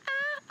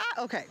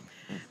 Okay.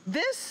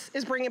 This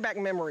is bringing back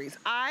memories.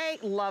 I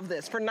love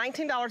this. For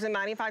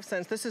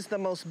 $19.95, this is the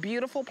most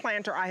beautiful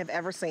planter I have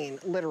ever seen,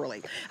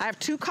 literally. I have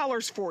 2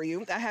 colors for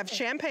you. I have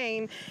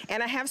champagne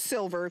and I have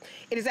silver.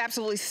 It is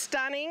absolutely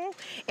stunning,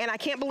 and I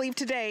can't believe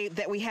today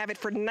that we have it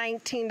for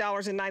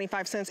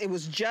 $19.95. It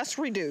was just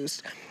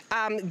reduced.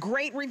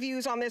 Great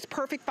reviews on this,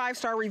 perfect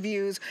 5-star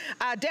reviews.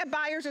 Deb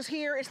Byers is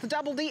here. It's the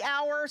Double D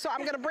hour, so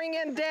I'm gonna bring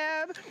in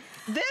Deb.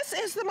 This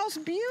is the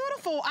most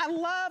beautiful. I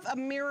love a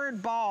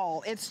mirrored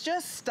ball. It's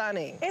just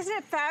stunning. Isn't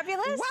it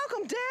fabulous?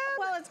 Welcome, Deb.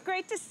 Well, it's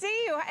great to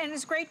see you, and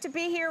it's great to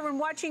be here and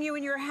watching you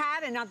in your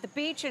hat and on the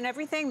beach and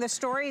everything. The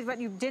story, what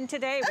you did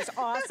today was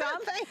awesome.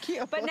 Thank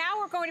you. But now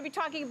we're going to be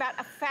talking about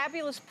a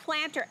fabulous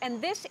planter,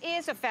 and this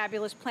is a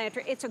fabulous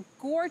planter. It's a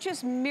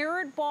gorgeous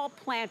mirrored ball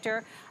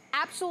planter.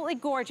 Absolutely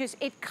gorgeous.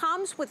 It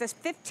comes with a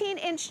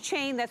 15-inch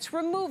chain that's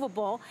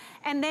removable,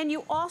 and then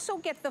you also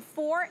get the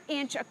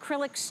 4-inch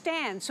acrylic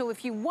stand. So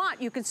if you want,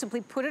 you can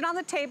simply put it on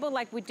the table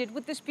like we did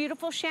with this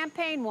beautiful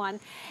champagne one.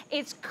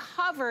 It's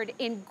covered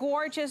in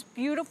gorgeous,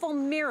 beautiful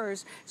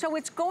mirrors, so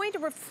it's going to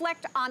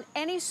reflect on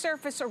any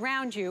surface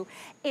around you.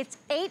 It's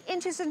 8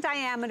 inches in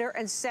diameter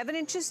and 7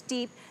 inches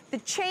deep. The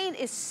chain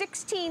is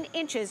 16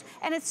 inches,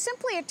 and it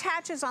simply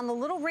attaches on the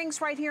little rings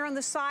right here on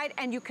the side,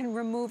 and you can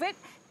remove it,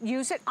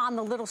 use it on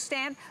the little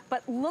stand,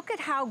 but look at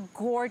how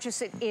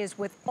gorgeous it is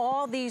with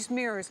all these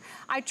mirrors.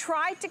 I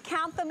tried to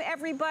count them,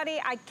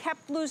 everybody. I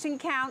kept losing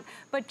count,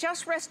 but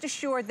just rest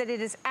assured that it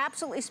is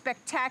absolutely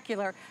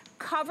spectacular,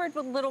 covered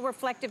with little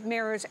reflective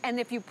mirrors, and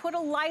if you put a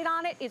light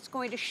on it, it's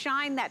going to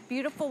shine that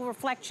beautiful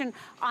reflection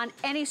on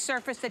any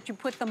surface that you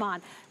put them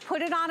on.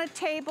 Put it on a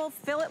table,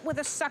 fill it with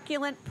a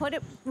succulent, put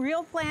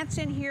real plants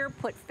in here,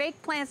 put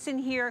fake plants in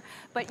here,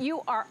 but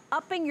you are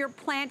upping your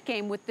plant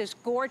game with this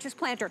gorgeous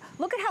planter.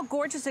 Look at how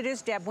gorgeous it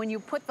is, Deb, when you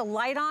put the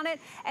light on it,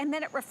 and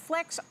then it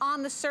reflects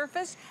on the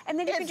surface, and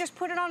then you can just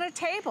put it on a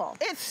table.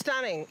 It's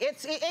stunning.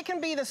 It can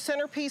be the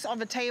centerpiece of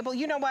the table.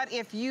 You know what?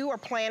 If you are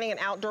planning an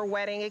outdoor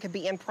wedding, it could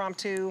be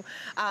impromptu.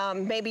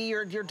 Maybe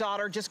your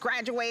daughter just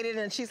graduated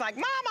and she's like,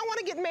 Mom, I want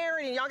to get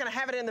married, and y'all gonna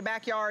have it in the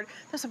backyard.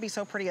 This would be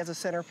so pretty as a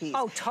centerpiece.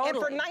 Oh, totally.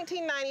 And for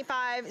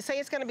 $19.95, say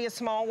it's gonna be a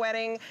small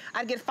wedding,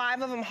 I'd get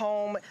 5 of them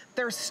home.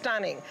 They're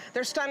stunning.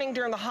 They're stunning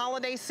during the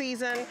holiday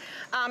season.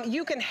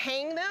 You can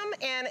hang them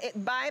and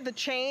by the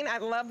chain. I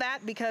love that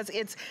because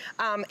it's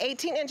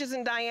 18 inches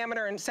in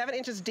diameter and 7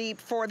 inches deep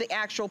for the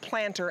actual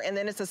planter, and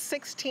then it's a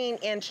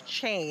 16-inch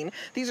chain.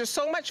 These are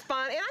so much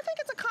fun, and I think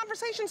it's a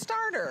conversation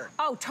starter.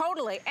 Oh,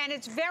 totally, and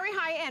it's very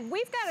high end.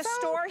 We've got a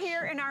store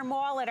here in our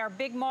mall, at our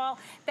big mall,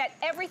 that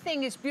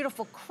everything is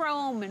beautiful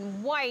chrome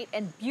and white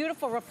and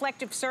beautiful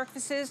reflective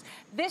surfaces.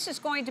 This is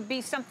going to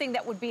be something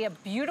that would be a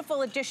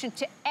beautiful addition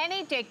to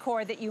any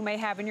decor that you may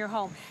have in your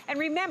home. And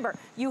remember,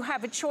 you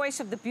have a choice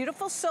of the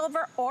beautiful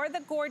silver or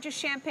the gorgeous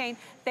champagne.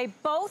 They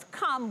both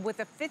come with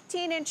a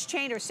 15-inch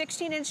chain or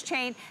 16-inch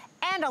chain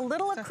and a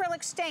little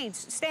acrylic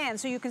stand,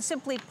 so you can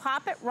simply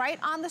pop it right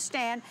on the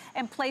stand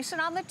and place it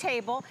on the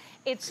table.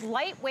 It's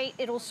lightweight.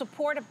 It'll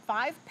support a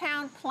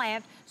 5-pound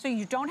plant, so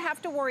you don't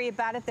have to worry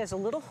about it. There's a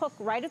little hook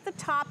right at the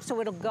top, so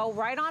it'll go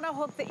right on a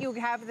hook that you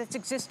have that's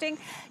existing.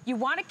 You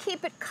want to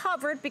keep it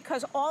covered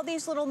because all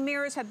these little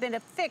mirrors have been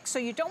affixed, so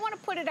you don't want to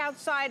put it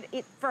outside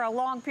for a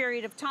long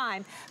period of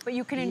time, but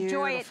you can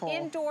enjoy it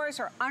indoors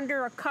or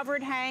under a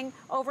covered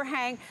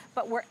overhang,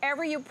 but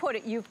wherever you put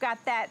it, you've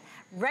got that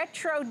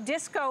retro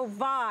disco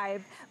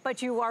vibe,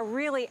 but you are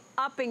really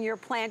upping your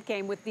plant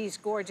game with these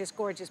gorgeous,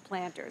 gorgeous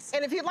planters.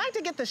 And if you'd like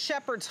to get the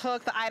shepherd's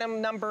hook, the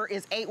item number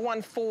is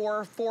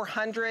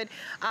 814-400,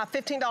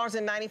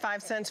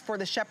 $15.95 for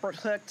the shepherd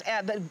hook.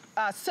 The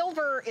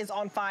silver is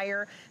on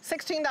fire,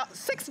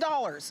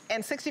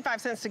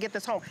 $6.65 to get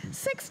this home.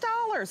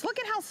 $6, look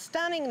at how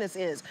stunning this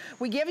is.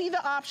 We give you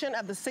the option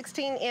of the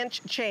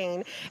 16-inch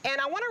chain,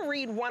 and I want to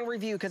read one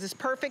review because it's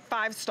perfect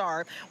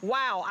 5-star.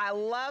 Wow, I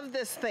love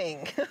this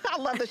thing. I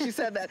love that you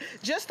said that.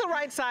 Just the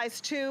right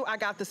size too. I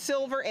got the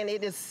silver and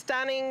it is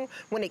stunning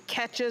when it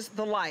catches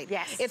the light.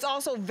 Yes. It's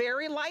also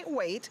very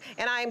lightweight,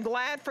 and I am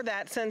glad for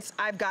that since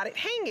I've got it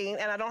hanging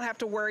and I don't have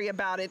to worry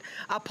about it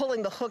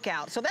pulling the hook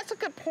out. So that's a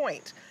good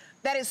point.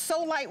 That is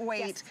so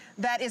lightweight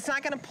that it's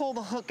not going to pull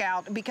the hook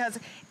out because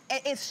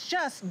it's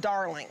just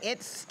darling.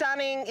 It's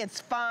stunning, it's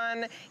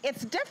fun,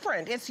 it's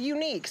different, it's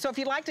unique. So if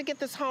you'd like to get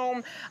this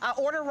home,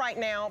 order right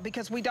now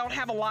because we don't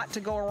have a lot to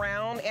go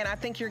around, and I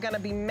think you're going to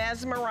be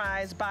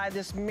mesmerized by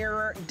this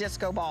mirror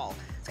disco ball.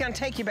 It's going to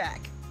take you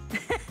back.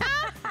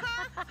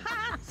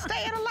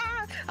 Staying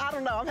alive. I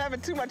don't know, I'm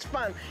having too much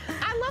fun.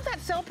 I love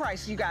that sale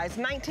price, you guys,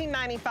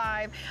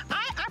 $19.95.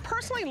 I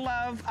personally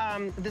love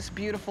this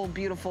beautiful,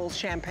 beautiful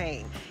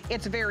champagne.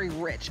 It's very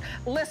rich.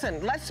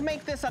 Listen, let's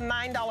make this a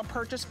 $9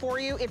 purchase for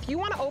you. If you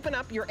want to open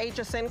up your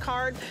HSN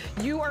card,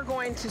 you are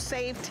going to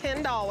save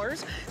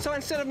 $10. So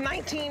instead of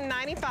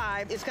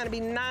 $19.95, it's going to be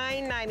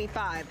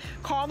 $9.95.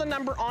 Call the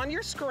number on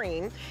your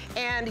screen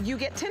and you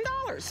get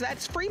 $10.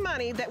 That's free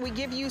money that we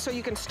give you so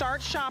you can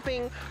start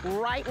shopping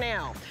right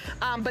now.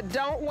 But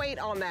don't wait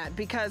on that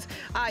because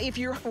if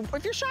you're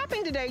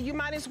shopping today, you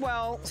might as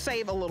well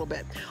save a little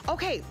bit.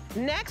 Okay,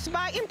 next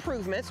by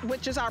Improvements,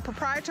 which is our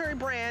proprietary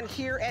brand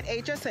here at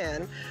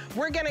HSN,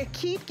 we're gonna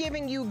keep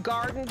giving you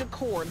garden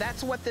decor.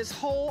 That's what this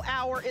whole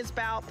hour is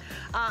about.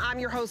 I'm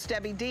your host,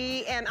 Debbie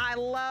D, and I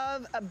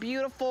love a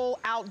beautiful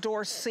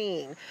outdoor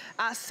scene.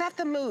 Set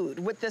the mood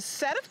with this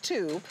set of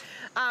two.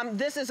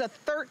 This is a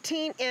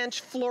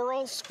 13-inch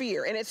floral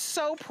sphere, and it's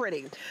so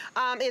pretty.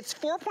 It's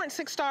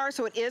 4.6 stars,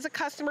 so it is a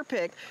customer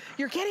pick.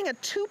 You're getting a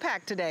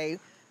 2-pack today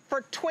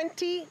for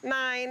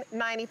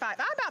 $29.95. I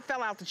about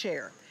fell out the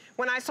chair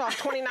when I saw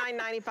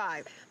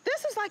 $29.95.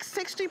 This is like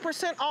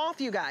 60%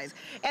 off, you guys.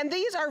 And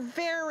these are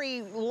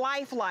very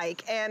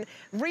lifelike, and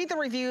read the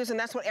reviews, and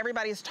that's what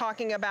everybody is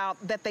talking about,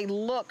 that they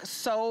look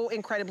so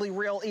incredibly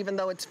real, even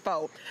though it's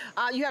faux.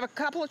 You have a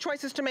couple of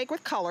choices to make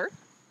with color.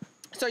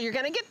 So you're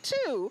gonna get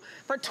two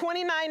for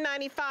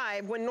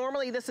 $29.95 when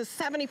normally this is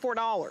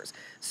 $74.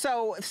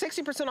 So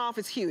 60% off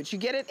is huge. You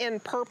get it in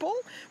purple,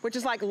 which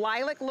is like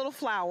lilac little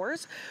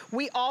flowers.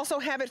 We also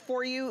have it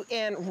for you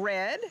in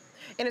red,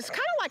 and it's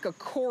kind of like a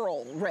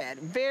coral red,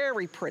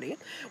 very pretty.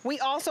 We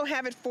also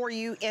have it for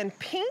you in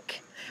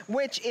pink,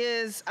 which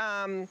is,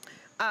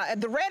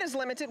 the red is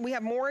limited. We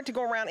have more to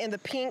go around in the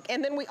pink,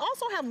 and then we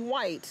also have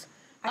white.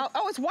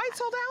 Oh, is white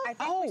sold out? I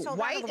think we sold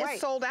white out of the is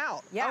sold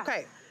out. Yeah.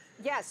 Okay.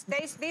 Yes,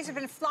 these have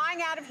been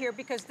flying out of here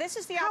because this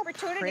is the How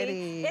opportunity.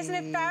 pretty. Isn't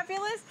it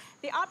fabulous?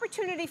 The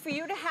opportunity for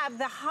you to have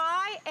the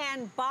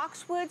high-end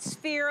boxwood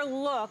sphere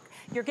look.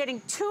 You're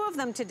getting two of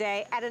them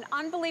today at an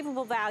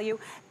unbelievable value.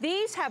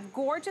 These have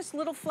gorgeous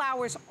little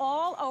flowers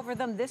all over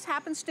them. This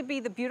happens to be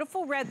the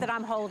beautiful red that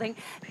I'm holding.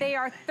 They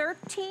are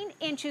 13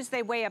 inches.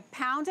 They weigh 1.5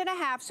 pounds,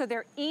 so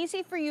they're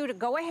easy for you to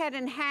go ahead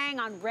and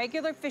hang on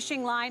regular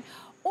fishing line,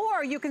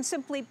 or you can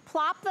simply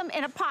plop them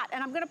in a pot.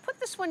 And I'm gonna put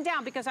this one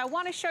down because I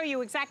wanna show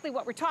you exactly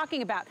what we're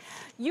talking about.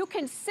 You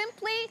can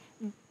simply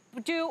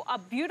do a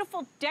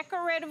beautiful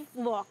decorative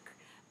look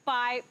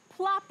by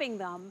plopping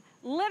them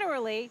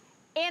literally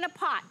in a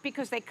pot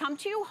because they come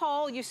to you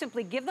whole. You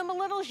simply give them a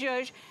little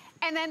zhuzh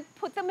and then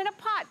put them in a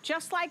pot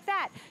just like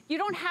that. You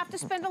don't have to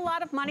spend a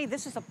lot of money.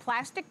 This is a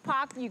plastic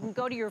pot. You can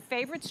go to your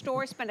favorite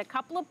store, spend a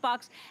couple of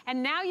bucks,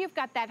 and now you've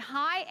got that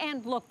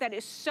high-end look that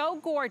is so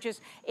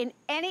gorgeous in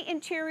any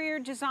interior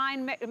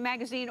design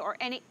magazine or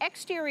any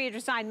exterior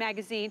design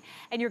magazine,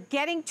 and you're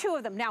getting two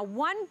of them. Now,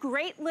 one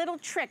great little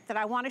trick that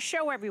I want to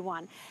show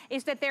everyone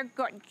is that they're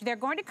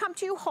going to come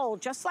to you whole,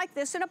 just like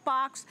this in a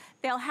box.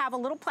 They'll have a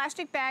little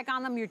plastic bag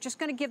on them. You're just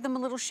going to give them a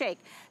little shake.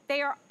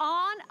 They are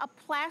on a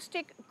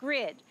plastic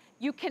grid.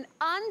 You can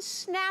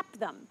unsnap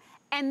them,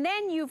 and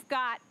then you've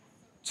got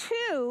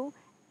two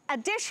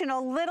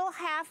additional little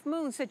half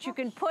moons that you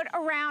can put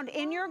around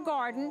in your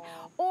garden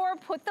or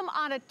put them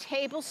on a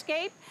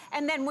tablescape,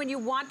 and then when you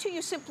want to,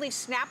 you simply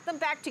snap them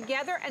back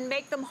together and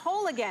make them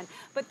whole again.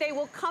 But they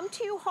will come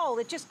to you whole.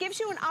 It just gives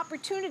you an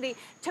opportunity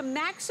to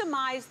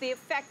maximize the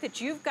effect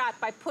that you've got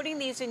by putting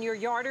these in your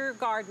yard or your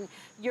garden.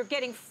 You're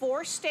getting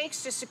 4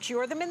 stakes to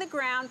secure them in the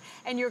ground,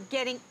 and you're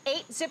getting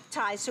 8 zip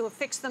ties to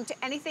affix them to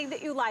anything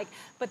that you like.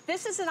 But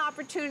this is an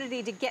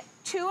opportunity to get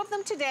 2 of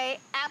them today,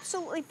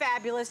 absolutely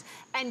fabulous,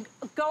 and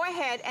go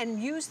ahead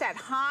and use that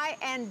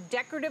high-end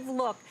decorative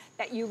look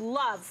that you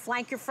love.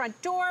 Flank your front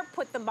door,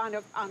 put them on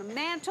a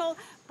mantle,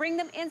 bring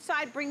them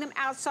inside, bring them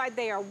outside.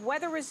 They are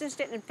weather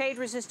resistant and fade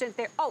resistant.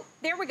 Oh,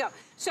 there we go.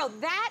 So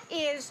that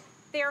is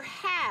their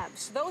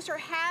halves. Those are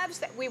halves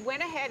that we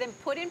went ahead and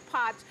put in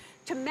pots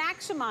to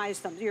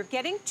maximize them. You're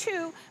getting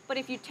 2, but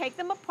if you take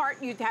them apart,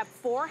 you'd have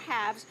 4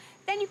 halves.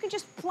 Then you can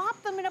just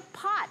plop them in a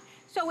pot.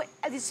 So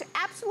it's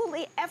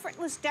absolutely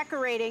effortless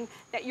decorating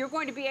that you're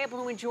going to be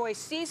able to enjoy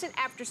season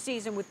after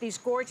season with these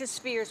gorgeous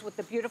spheres with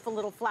the beautiful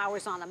little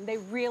flowers on them. They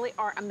really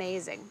are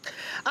amazing.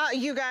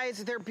 You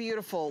guys, they're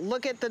beautiful.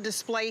 Look at the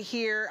display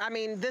here. I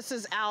mean, this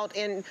is out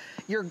in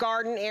your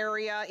garden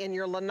area, in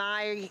your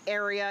lanai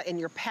area, in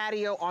your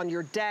patio, on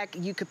your deck.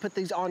 You could put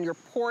these on your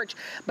porch,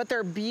 but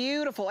they're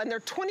beautiful. And they're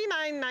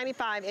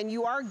 $29.95, and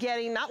you are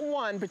getting not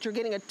 1, but you're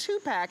getting a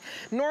 2-pack.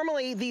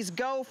 Normally, these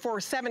go for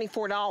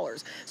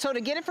 $74. So to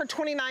get it for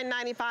 $29.95,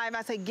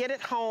 I say get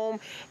it home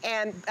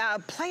and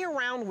play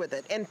around with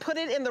it and put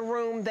it in the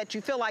room that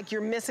you feel like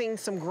you're missing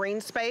some green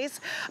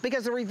space,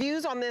 because the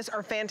reviews on this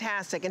are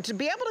fantastic. And to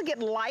be able to get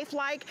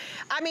lifelike,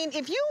 I mean,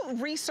 if you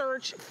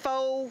research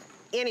faux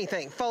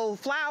anything, faux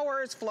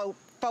flowers, faux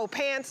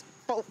pants,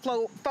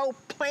 faux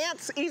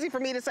plants, easy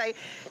for me to say,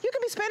 you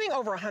could be spending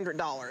over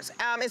 $100,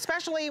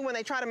 especially when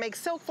they try to make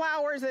silk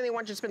flowers and they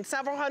want you to spend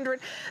several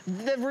hundred.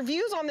 The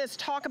reviews on this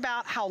talk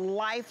about how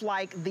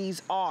lifelike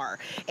these are.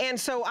 And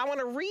so I want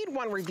to read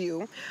one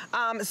review.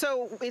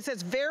 So it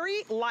says,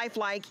 very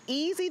lifelike,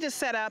 easy to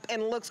set up,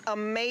 and looks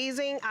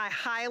amazing. I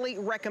highly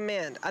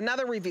recommend.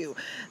 Another review,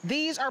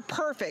 these are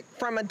perfect.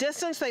 From a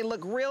distance, they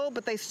look real,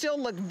 but they still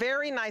look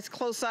very nice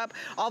close up,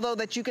 although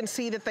that you can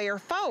see that they are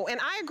faux. And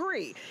I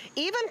agree,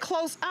 even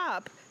close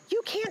up, you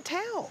can't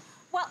tell.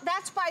 Well,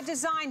 that's by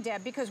design,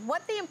 Deb, because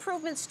what the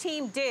improvements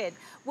team did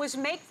was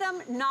make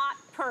them not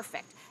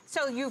perfect.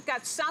 So you've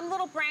got some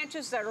little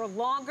branches that are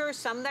longer,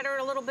 some that are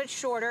a little bit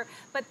shorter,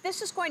 but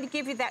this is going to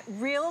give you that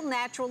real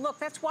natural look.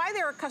 That's why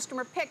they're a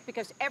customer pick,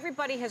 because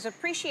everybody has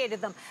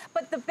appreciated them.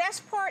 But the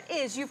best part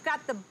is you've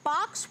got the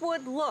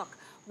boxwood look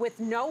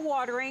with no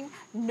watering,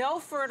 no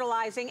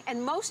fertilizing,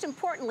 and most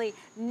importantly,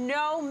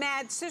 no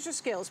mad scissor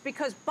skills,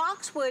 because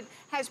boxwood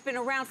has been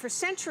around for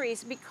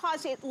centuries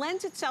because it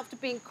lends itself to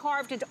being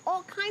carved into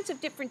all kinds of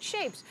different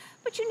shapes.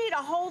 But you need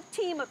a whole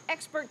team of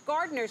expert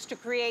gardeners to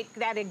create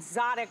that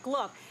exotic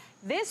look.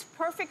 This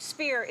perfect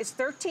sphere is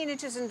 13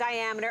 inches in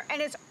diameter,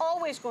 and it's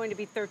always going to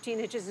be 13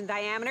 inches in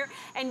diameter,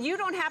 and you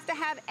don't have to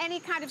have any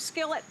kind of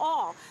skill at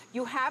all.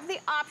 You have the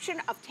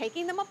option of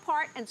taking them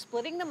apart and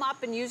splitting them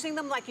up and using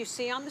them like you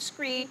see on the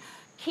screen.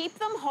 Keep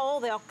them whole.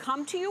 They'll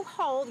come to you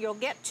whole. You'll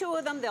get 2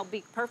 of them. They'll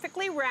be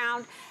perfectly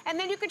round, and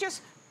then you could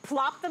just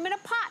plop them in a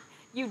pot.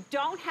 You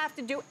don't have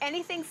to do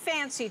anything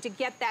fancy to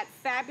get that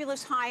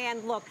fabulous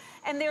high-end look.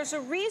 And there's a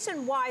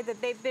reason why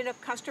that they've been a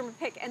customer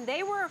pick, and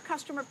they were a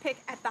customer pick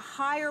at the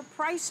higher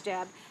price,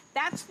 Deb.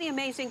 That's the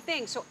amazing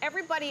thing. So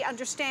everybody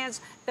understands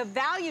the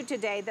value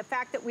today, the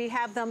fact that we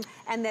have them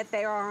and that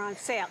they are on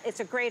sale. It's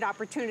a great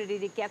opportunity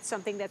to get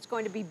something that's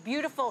going to be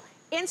beautiful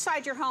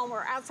inside your home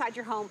or outside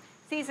your home,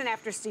 season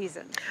after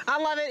season. I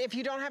love it. If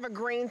you don't have a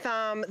green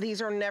thumb, these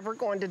are never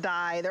going to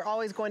die. They're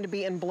always going to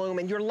be in bloom,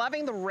 and you're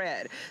loving the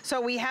red. So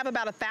we have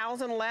about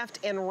 1,000 left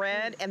in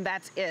red, and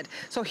that's it.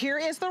 So here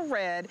is the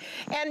red.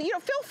 And, you know,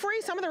 feel free.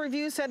 Some of the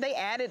reviews said they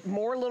added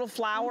more little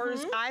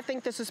flowers. I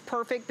think this is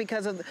perfect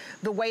because of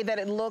the way that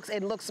it looks.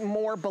 It looks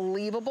more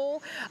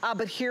believable.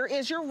 But here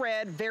is your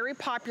red, very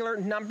popular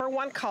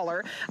 #1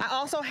 color. I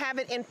also have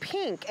it in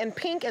pink, and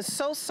pink is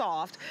so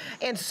soft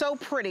and so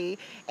pretty.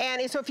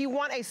 And so if you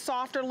want a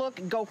softer look,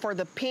 go for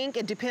the pink.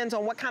 It depends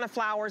on what kind of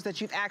flowers that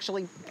you've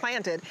actually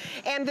planted.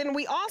 And then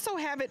we also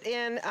have it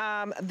in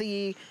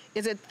the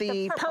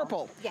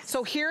purple. Yes.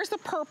 So here's the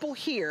purple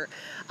here.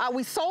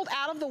 We sold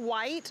out of the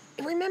white.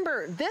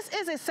 Remember, this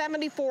is a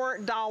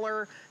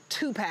 $74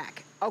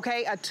 2-pack.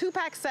 Okay, a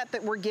 2-pack set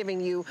that we're giving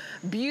you.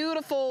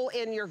 Beautiful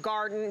in your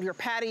garden, your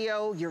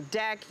patio, your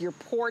deck, your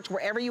porch,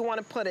 wherever you want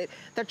to put it,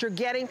 that you're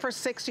getting for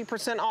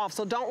 60% off.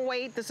 So don't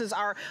wait. This is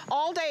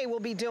all day we'll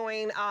be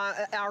doing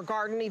our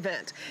garden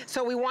event.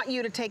 So we want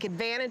you to take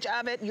advantage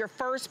of it. Your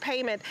first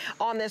payment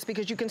on this,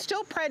 because you can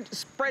still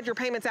spread your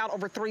payments out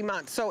over 3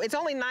 months. So it's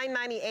only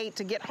 $9.98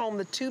 to get home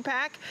the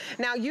 2-pack.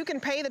 Now you can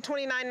pay the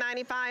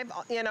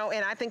 $29.95, you know,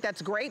 and I think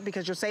that's great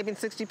because you're saving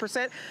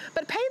 60%,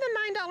 but pay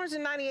the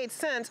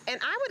 $9.98, and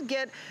I would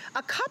get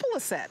a couple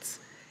of sets.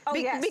 Oh,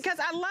 yes. Because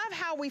I love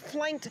how we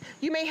flanked,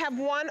 you may have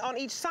one on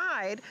each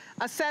side,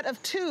 a set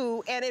of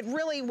two, and it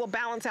really will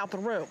balance out the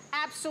room.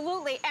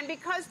 Absolutely, and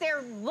because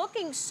they're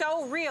looking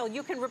so real,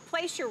 you can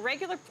replace your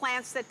regular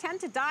plants that tend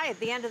to die at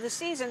the end of the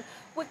season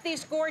with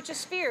these gorgeous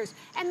spheres.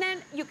 And then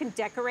you can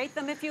decorate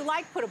them if you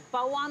like, put a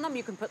bow on them,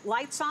 you can put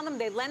lights on them.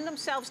 They lend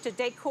themselves to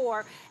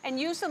decor and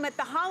use them at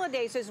the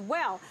holidays as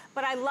well.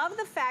 But I love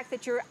the fact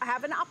that you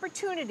have an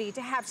opportunity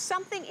to have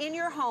something in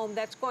your home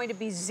that's going to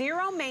be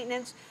zero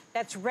maintenance,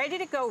 that's ready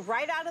to go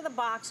right out of the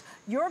box.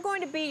 You're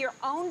going to be your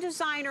own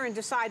designer and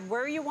decide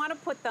where you want to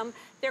put them.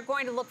 They're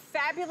going to look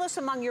fabulous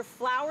among your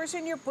flowers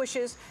and your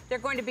bushes. They're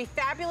going to be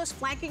fabulous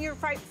flanking your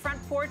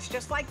front porch,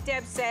 just like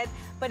Deb said.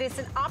 But it's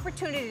an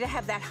opportunity to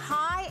have that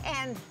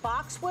high-end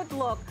boxwood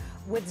look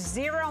with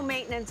zero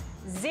maintenance,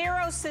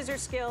 zero scissor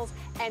skills,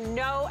 and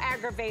no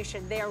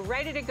aggravation. They are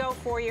ready to go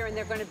for you, and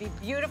they're going to be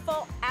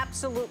beautiful,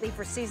 absolutely,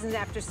 for season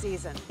after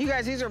season. You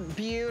guys, these are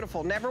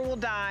beautiful. Never will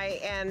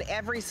die, and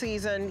every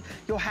season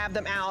you'll have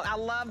them out. I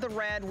love the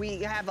red.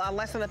 We have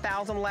less than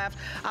 1,000 left.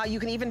 You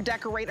can even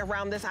decorate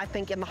around this, I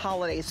think, in the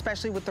holidays,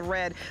 especially with the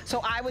red. So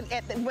I would,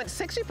 went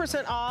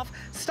 60% off,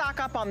 stock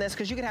up on this,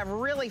 because you can have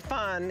really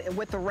fun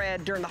with the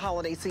red during the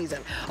holiday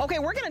season. Okay,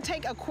 we're going to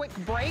take a quick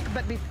break,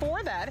 but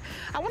before that,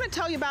 I want to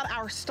tell you about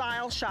our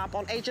style shop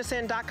on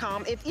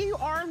hsn.com. If you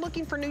are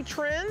looking for new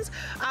trends,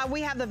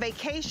 we have the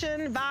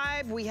vacation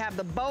vibe, we have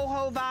the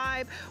boho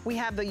vibe, we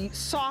have the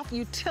soft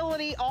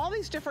utility, all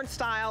these different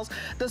styles.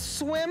 The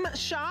swim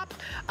shop,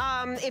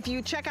 if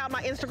you check out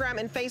my Instagram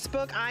and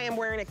Facebook, I am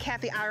wearing a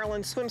Kathy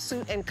Ireland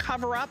swimsuit and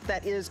cover up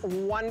that is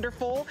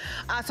wonderful.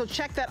 So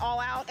check that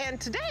all out.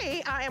 And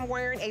today I am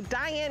wearing a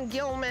Diane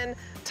Gilman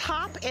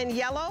top in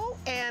yellow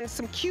and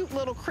some cute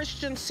little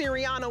Christian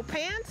Siriano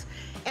pants.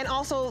 And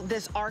also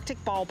this Arctic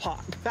ball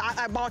cap.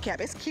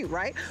 It's cute,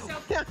 right?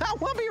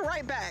 We'll be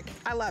right back.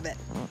 I love it.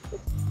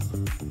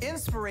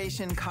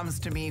 Inspiration comes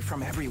to me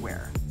from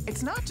everywhere.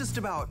 It's not just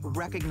about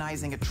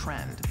recognizing a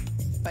trend,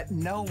 but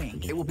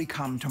knowing it will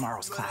become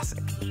tomorrow's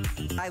classic.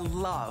 I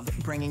love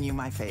bringing you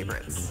my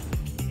favorites.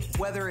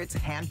 Whether it's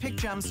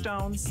hand-picked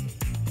gemstones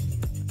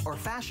or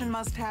fashion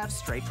must-haves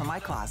straight from my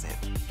closet.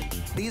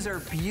 These are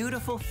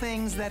beautiful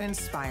things that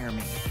inspire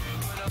me.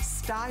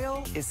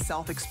 Style is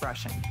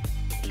self-expression.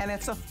 And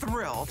it's a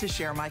thrill to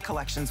share my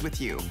collections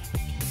with you.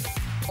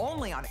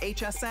 Only on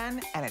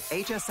HSN and at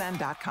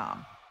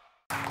hsn.com.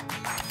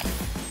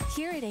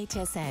 Here at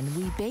HSN,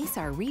 we base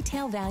our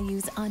retail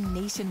values on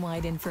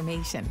nationwide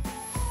information.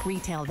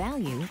 Retail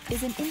value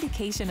is an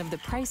indication of the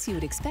price you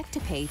would expect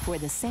to pay for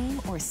the same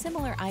or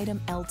similar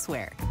item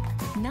elsewhere,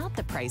 not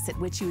the price at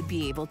which you would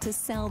be able to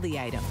sell the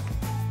item.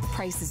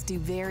 Prices do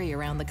vary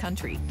around the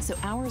country, so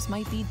ours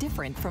might be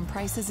different from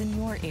prices in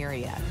your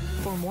area.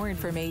 For more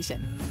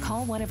information,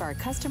 call one of our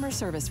customer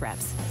service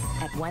reps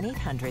at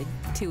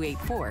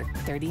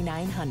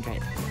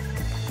 1-800-284-3900.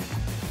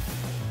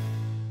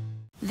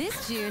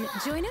 This June,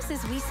 join us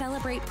as we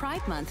celebrate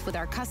Pride Month with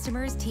our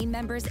customers, team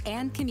members,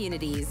 and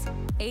communities.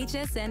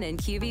 HSN and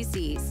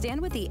QVC stand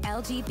with the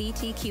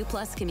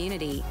LGBTQ+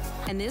 community.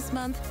 And this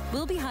month,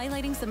 we'll be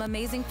highlighting some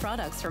amazing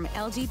products from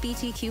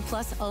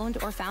LGBTQ+ owned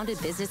or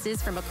founded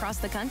businesses from across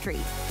the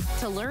country.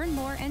 To learn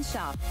more and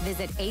shop,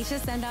 visit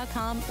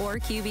hsn.com or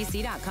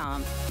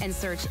qvc.com and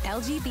search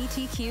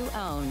LGBTQ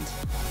owned.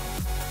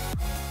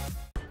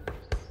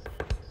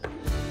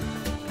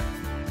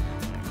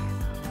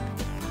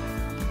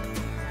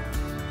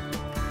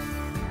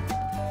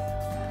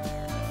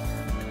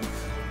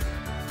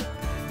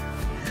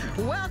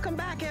 Welcome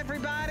back,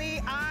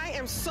 everybody. I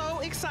am so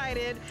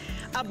excited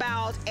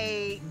about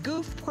a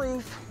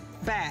goof-proof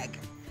bag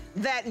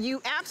that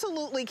you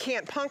absolutely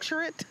can't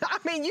puncture it. I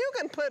mean, you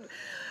can put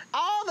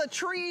all the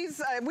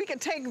trees, we could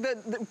take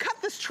cut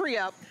this tree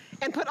up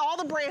and put all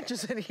the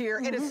branches in here,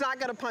 and it's not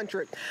gonna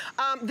puncture it.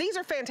 These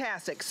are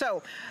fantastic.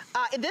 So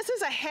this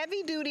is a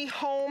heavy duty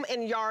home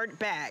and yard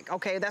bag,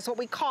 okay? That's what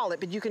we call it,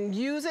 but you can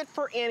use it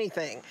for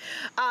anything.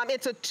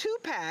 It's a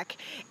 2-pack,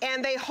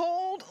 and they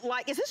hold,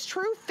 like, is this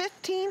true,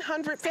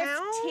 1,500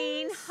 pounds?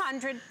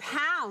 1,500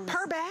 pounds.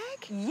 Per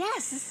bag?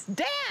 Yes.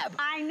 Deb!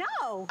 I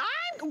know.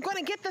 I'm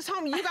gonna get this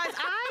home. You guys,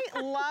 I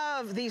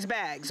love these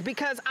bags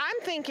because I'm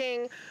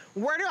thinking,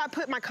 where do I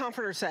put my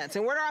comforter sets?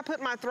 And where do I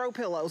put my throw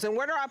pillows? And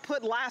where do I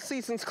put last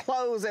season's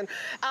clothes? And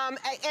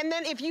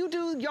then if you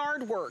do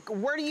yard work,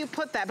 where do you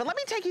put that? But let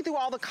me take you through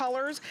all the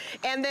colors,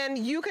 and then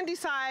you can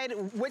decide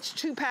which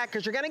 2-pack,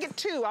 because you're gonna get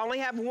 2. I only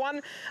have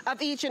one of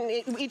each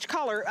in each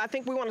color. I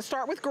think we wanna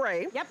start with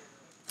gray. Yep.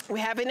 We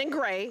have it in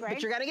gray,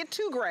 but you're gonna get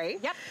 2 gray.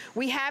 Yep.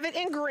 We have it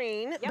in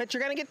green, but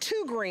you're gonna get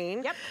 2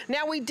 green. Yep.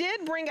 Now we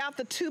did bring out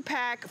the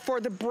 2-pack for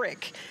the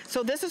brick.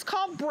 So this is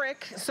called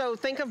brick, so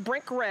think of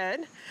brick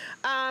red.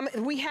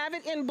 We have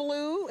it in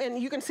blue,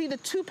 and you can see the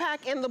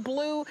 2-pack in the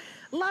blue.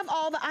 Love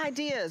all the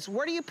ideas.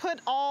 Where do you put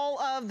all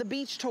of the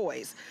beach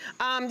toys?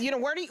 You know,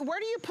 where do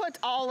you put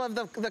all of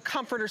the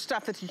comforter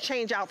stuff that you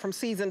change out from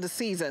season to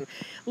season?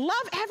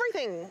 Love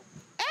everything.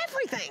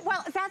 everything.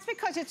 Well, that's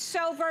because it's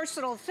so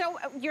versatile. So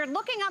you're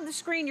looking on the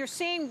screen, you're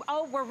seeing,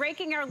 oh, we're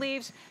raking our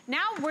leaves.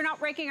 Now we're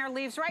not raking our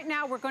leaves. Right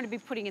now we're going to be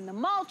putting in the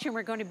mulch and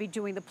we're going to be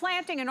doing the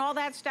planting and all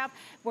that stuff.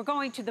 We're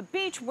going to the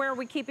beach. Where are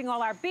we keeping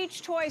all our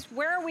beach toys?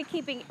 Where are we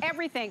keeping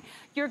everything?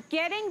 You're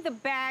getting the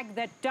bag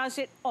that does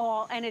it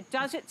all, and it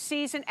does it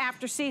season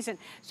after season.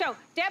 So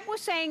Deb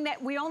was saying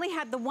that we only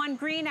had the one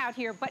green out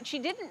here, but she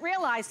didn't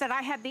realize that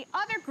I had the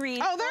other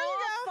green all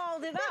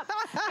folded up.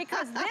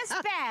 Because this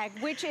bag,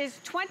 which is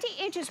 20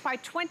 inches by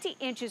 20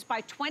 inches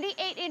by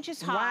 28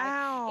 inches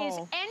high, is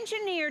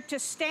engineered to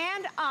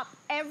stand up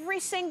every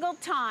single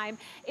time,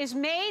 is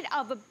made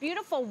of a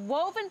beautiful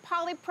woven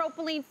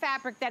polypropylene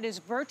fabric that is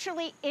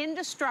virtually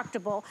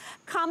indestructible,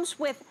 comes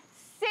with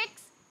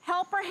 6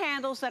 helper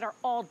handles that are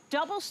all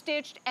double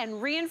stitched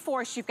and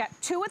reinforced. You've got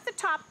 2 at the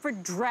top for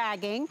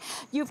dragging.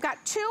 You've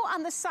got 2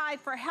 on the side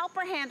for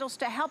helper handles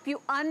to help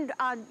you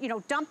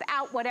dump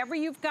out whatever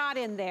you've got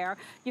in there.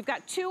 You've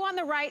got 2 on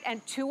the right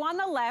and 2 on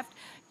the left.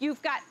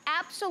 You've got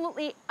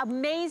absolutely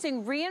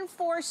amazing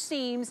reinforced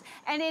seams,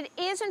 and it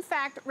is in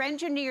fact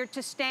engineered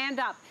to stand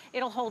up.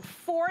 It'll hold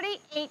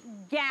 48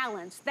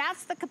 gallons.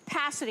 That's the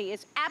capacity.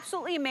 It's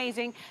absolutely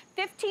amazing.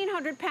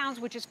 1,500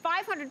 pounds, which is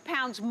 500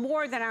 pounds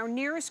more than our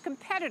nearest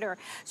competitor.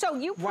 So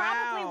you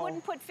probably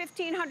wouldn't put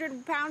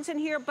 1,500 pounds in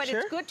here, but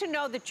it's good to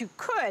know that you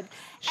could.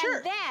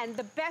 And then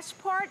the best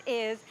part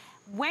is,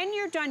 when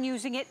you're done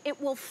using it,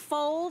 it will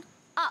fold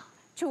up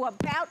to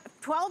about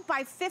 12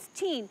 by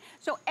 15.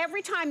 So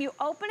every time you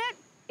open it,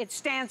 it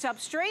stands up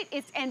straight.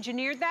 It's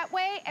engineered that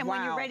way. And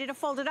when you're ready to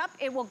fold it up,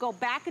 it will go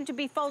back and to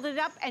be folded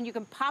up, and you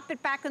can pop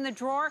it back in the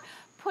drawer.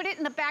 Put it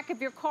in the back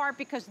of your car,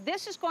 because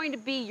this is going to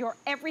be your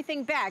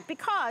everything bag.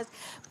 Because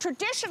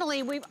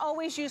traditionally, we've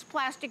always used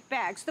plastic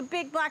bags, the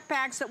big black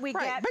bags that we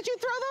get. But you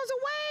throw those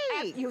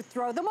away. You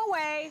throw them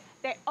away.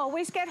 They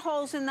always get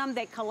holes in them.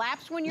 They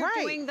collapse when you're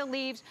doing the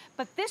leaves.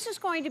 But this is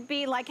going to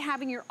be like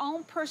having your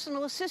own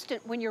personal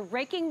assistant when you're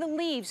raking the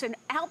leaves and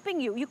helping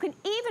you. You can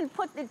even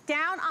put it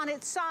down on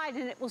its side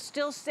and it will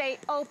still stay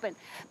open.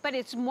 But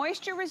it's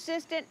moisture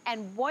resistant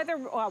and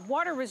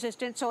water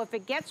resistant, so if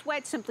it gets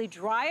wet, simply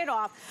dry it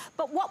off.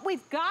 But what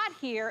we've got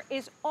here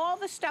is all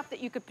the stuff that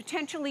you could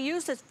potentially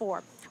use this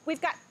for.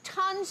 We've got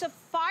tons of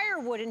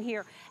firewood in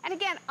here. And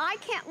again, I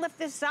can't lift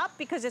this up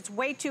because it's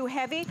way too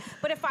heavy,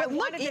 but if I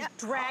wanted to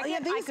drag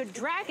it, I could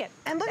drag it.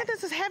 And look at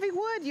this, is heavy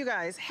wood, you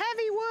guys,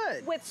 heavy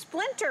wood. With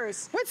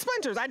splinters. With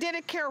splinters, I did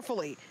it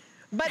carefully.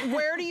 But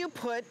where do you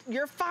put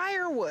your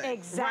firewood?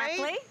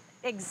 Exactly. Right?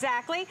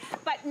 Exactly.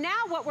 But now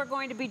what we're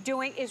going to be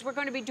doing is we're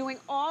going to be doing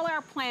all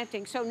our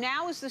planting. So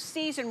now is the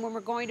season when we're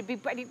going to be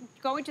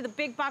going to the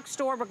big box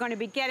store. We're going to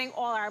be getting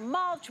all our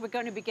mulch. We're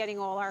going to be getting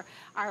all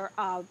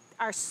our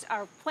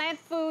plant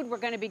food. We're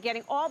going to be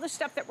getting all the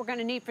stuff that we're going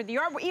to need for the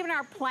yard, even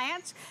our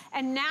plants.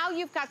 And now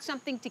you've got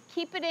something to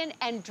keep it in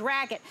and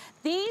drag it.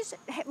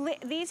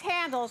 These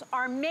handles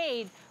are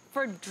made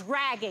for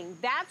dragging.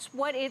 That's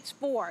what it's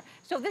for.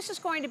 So this is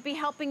going to be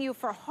helping you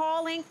for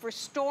hauling, for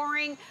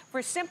storing,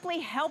 for simply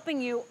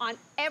helping you on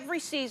every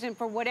season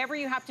for whatever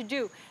you have to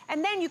do.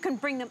 And then you can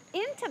bring them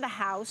into the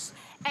house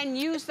and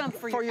use them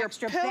for your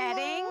extra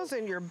bedding,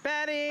 and your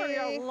bedding, for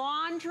your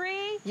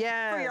laundry,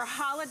 for your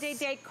holiday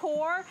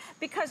decor,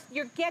 because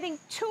you're getting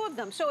 2 of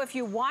them. So if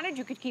you wanted,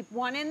 you could keep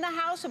 1 in the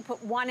house and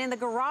put 1 in the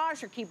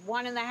garage, or keep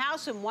 1 in the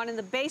house and 1 in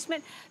the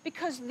basement,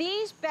 because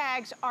these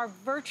bags are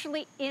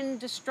virtually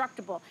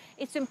indestructible.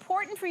 It's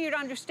important for you to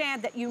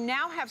understand that you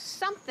now have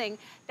something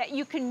that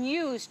you can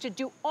use to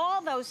do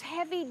all those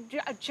heavy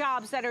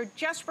jobs that are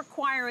just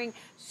requiring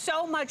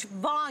so much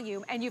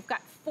volume, and you've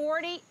got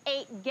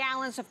 48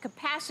 gallons of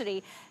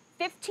capacity,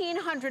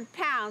 1,500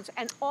 pounds,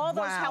 and all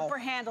those helper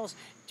handles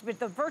with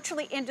the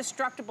virtually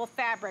indestructible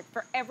fabric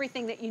for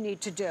everything that you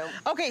need to do.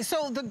 Okay,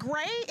 so the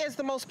gray is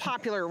the most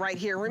popular right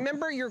here.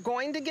 Remember, you're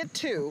going to get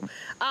 2.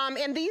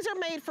 And these are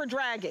made for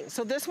dragging.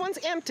 So this one's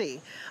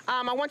empty.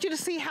 I want you to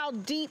see how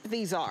deep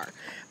these are.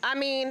 I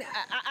mean,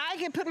 I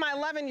could put my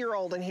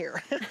 11-year-old in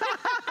here.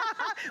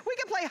 We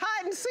could play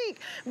hide and seek.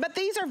 But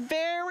these are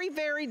very,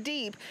 very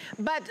deep.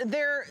 But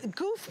they're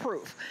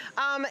goof-proof.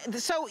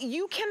 So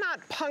you cannot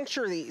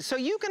puncture these. So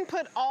you can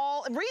put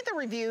read the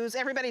reviews.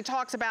 Everybody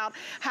talks about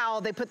how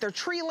they put their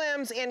tree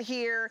limbs in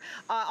here,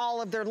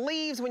 all of their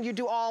leaves. When you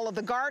do all of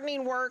the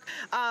gardening work,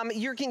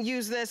 you can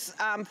use this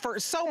for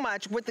so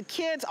much with the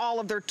kids, all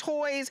of their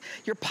toys,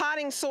 your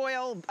potting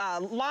soil,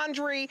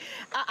 laundry.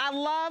 I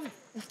love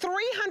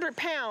 300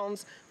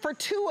 pounds for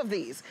 2 of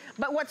these.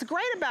 But what's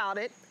great about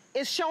it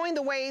is showing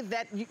the way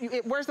that,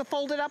 where's the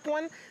folded up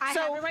one? I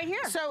have it right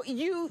here. So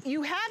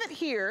you have it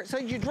here, so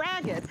you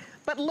drag it,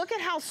 but look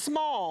at how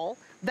small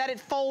that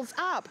it folds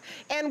up.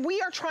 And we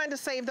are trying to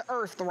save the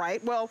earth,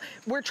 right? Well,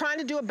 we're trying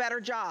to do a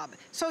better job.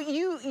 So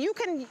you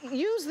can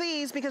use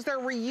these because they're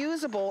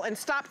reusable and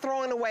stop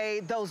throwing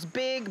away those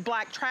big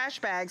black trash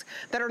bags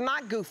that are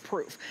not goof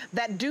proof,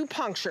 that do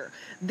puncture.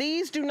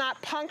 These do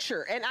not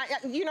puncture. And I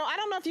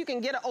don't know if you can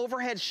get an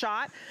overhead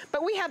shot,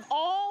 but we have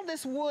all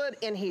this wood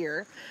in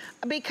here.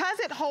 Because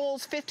it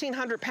holds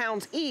 1,500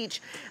 pounds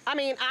each, I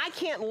mean, I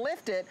can't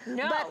lift it.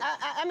 No. But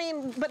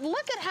but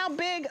look at how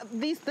big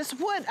this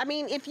wood, I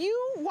mean, if you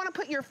want to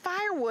put your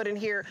firewood in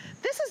here,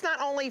 this is not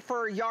only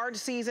for yard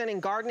season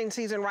and gardening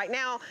season right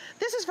now,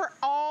 this is for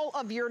all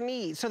of your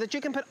needs so that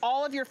you can put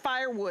all of your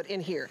firewood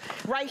in here.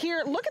 Right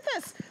here, look at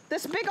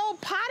this big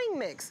old potting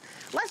mix.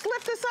 Let's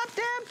lift this up,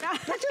 Deb.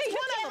 Let's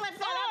just lift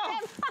that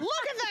up, Deb.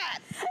 Look at that.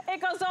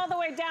 It goes all the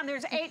way down.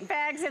 There's 8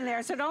 bags in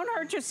there, so don't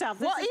hurt yourself.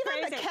 This is even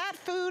crazy. The cat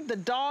food, the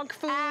dog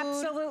food.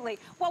 Absolutely.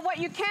 Well, what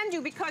you can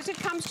do, because it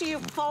comes to you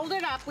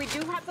folded up, we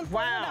do have them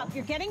folded up.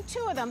 You're getting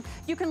 2 of them.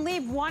 You can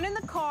leave 1 in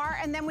the car,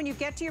 and then when you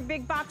get to your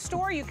big box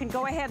store, you can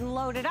go ahead and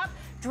load it up,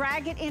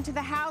 drag it into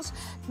the house.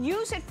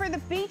 Use it for the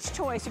beach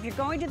choice. If you're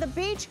going to the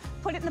beach,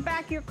 put it in the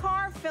back of your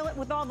car, fill it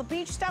with all the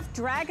beach stuff,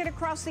 drag it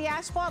across the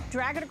asphalt,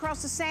 drag it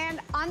across the sand,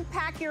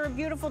 unpack your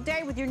beautiful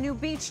day with your new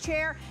beach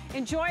chair,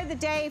 enjoy the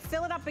day,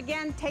 fill it up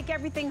again, take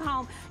everything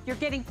home. You're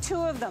getting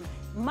 2 of them.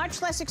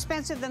 Much less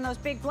expensive than those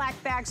big black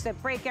bags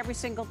that break every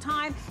single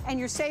time, and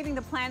you're saving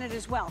the planet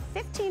as well.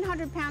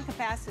 1,500 pound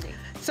capacity.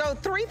 So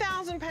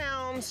 3,000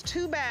 pounds,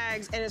 2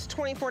 bags, and it's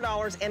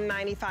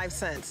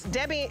 $24.95.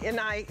 Debbie and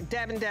I,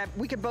 Deb,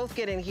 we could both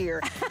get in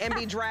here and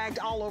be dragged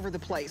all over the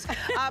place.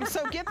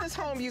 So get this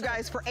home, you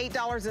guys, for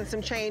 $8 and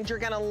some change. You're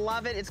gonna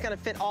love it. It's gonna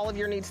fit all of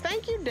your needs.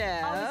 Thank you,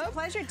 Deb. Always a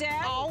pleasure,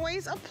 Deb.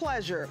 Always a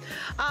pleasure.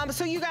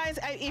 So you guys,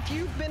 if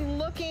you've been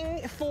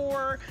looking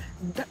for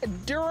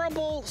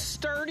durable,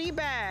 sturdy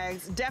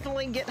bags,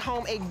 definitely get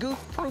home a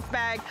goof-proof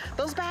bag.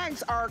 Those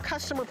bags are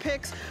customer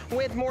picks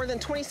with more than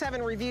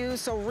 27 reviews,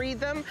 so read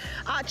them.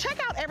 Check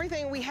out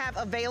everything we have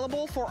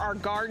available for our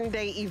Garden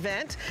Day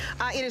event.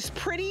 It is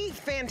pretty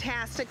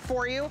fantastic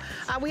for you.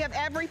 We have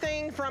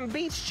everything from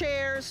beach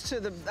chairs to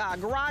the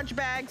garage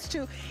bags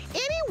to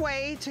any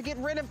way to get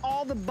rid of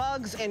all the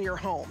bugs in your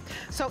home.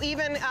 So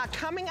even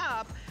coming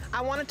up,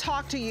 I want to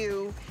talk to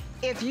you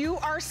if you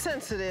are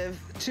sensitive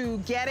to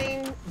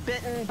getting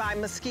bitten by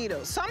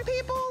mosquitoes. Some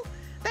people,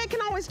 they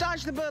can always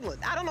dodge the bullet.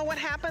 I don't know what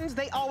happens,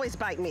 they always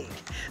bite me.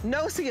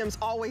 No-see-ums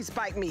always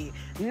bite me.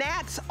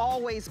 Gnats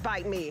always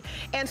bite me.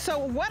 And so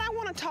what I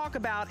want to talk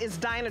about is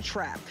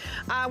Dynatrap.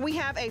 We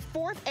have a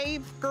 4th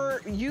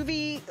acre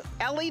UV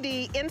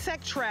LED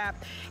insect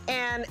trap,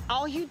 and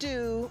all you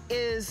do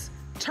is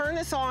turn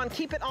this on,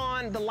 keep it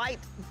on the light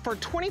for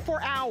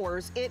 24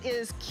 hours. It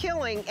is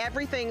killing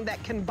everything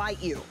that can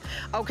bite you,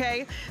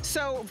 okay?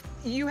 So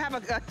you have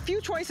a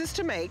few choices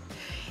to make.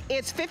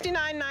 It's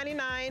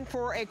 $59.99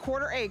 for a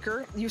 1/4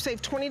 acre. You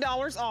save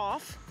 $20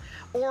 off.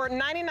 Or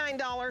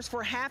 $99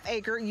 for 1/2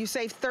 acre. You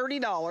save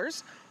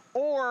 $30.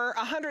 Or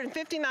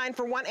 $159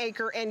 for 1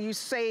 acre and you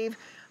save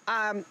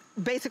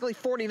basically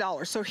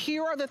 $40. So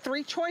here are the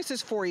 3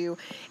 choices for you,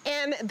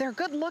 and they're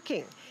good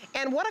looking.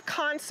 And what a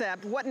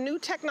concept, what new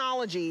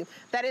technology,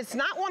 that it's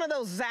not one of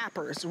those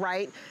zappers,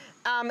 right?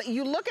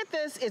 You look at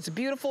this, it's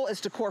beautiful,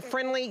 it's decor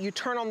friendly, you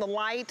turn on the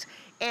light,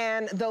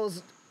 and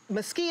those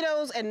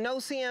mosquitoes and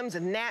no-see-ums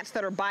and gnats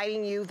that are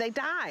biting you, they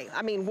die.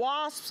 I mean,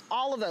 wasps,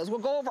 all of those. We'll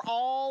go over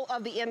all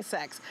of the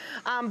insects.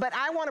 But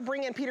I want to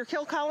bring in Peter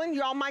Kilcullen.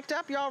 You all mic'd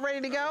up? You all ready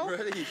to go?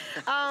 Ready.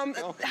 How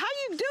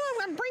you doing?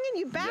 I'm bringing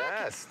you back.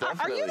 Yes,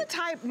 definitely. Are you the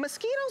type,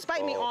 mosquitoes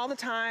bite me all the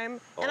time,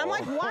 and I'm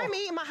like, why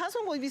me? My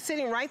husband will be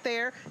sitting right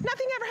there.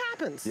 Nothing ever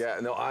happens. Yeah,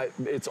 no,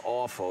 it's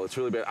awful. It's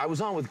really bad. I was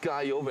on with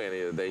Guy Yovan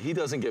the other day. He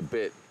doesn't get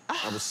bit.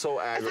 I was so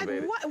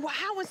aggravated. Like,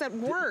 how does that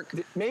work?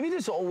 Maybe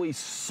there's always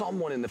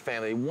someone in the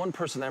family, one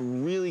person that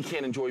really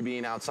can't enjoy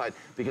being outside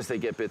because they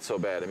get bit so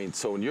bad. I mean,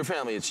 so in your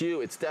family, it's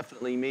you, it's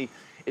definitely me.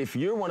 If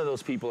you're one of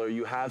those people or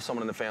you have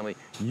someone in the family,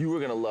 you are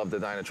gonna love the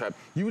Dynatrap.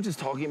 You were just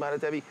talking about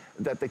it, Debbie,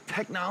 that the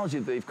technology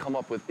that they've come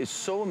up with is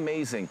so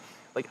amazing.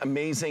 Like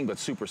amazing, but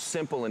super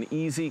simple and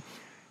easy.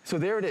 So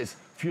there it is.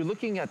 If you're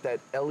looking at that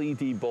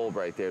LED bulb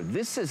right there,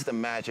 this is the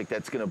magic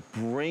that's gonna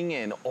bring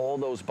in all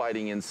those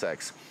biting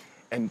insects.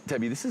 And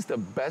Debbie, this is the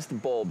best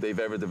bulb they've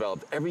ever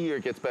developed. Every year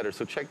it gets better,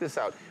 so check this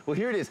out. Well,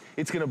 here it is.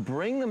 It's gonna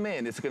bring them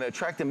in, it's gonna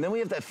attract them. Then we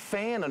have that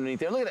fan underneath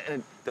there. Look at that,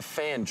 and the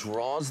fan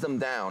draws them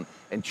down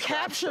and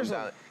traps them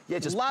down. Yeah,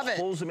 just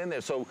pulls them in there.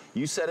 So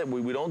you said it,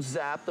 we don't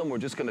zap them, we're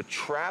just gonna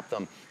trap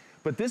them.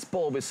 But this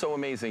bulb is so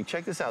amazing.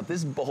 Check this out,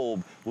 this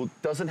bulb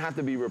doesn't have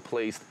to be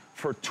replaced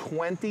for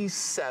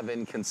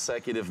 27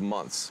 consecutive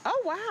months.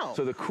 Oh, wow.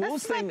 So the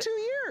coolest thing— That's like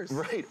 2 years.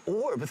 Right,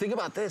 but think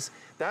about this.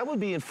 That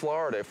would be in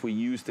Florida if we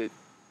used it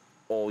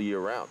all year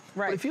round.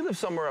 Right. But if you live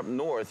somewhere up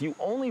north, you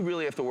only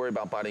really have to worry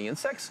about biting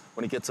insects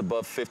when it gets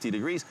above 50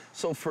 degrees.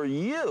 So for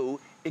you,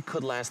 it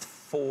could last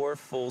 4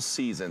 full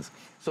seasons.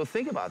 So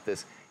think about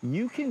this.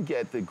 You can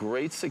get the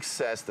great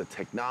success, the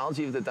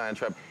technology of the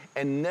Dynatrap,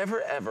 and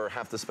never ever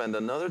have to spend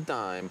another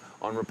dime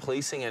on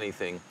replacing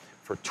anything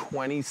for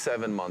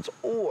 27 months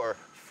or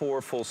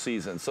 4 full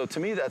seasons. So to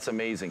me, that's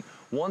amazing.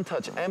 One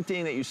touch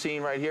emptying that you're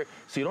seeing right here,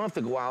 so you don't have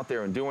to go out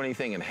there and do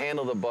anything and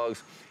handle the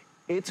bugs.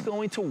 It's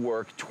going to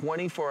work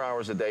 24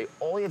 hours a day.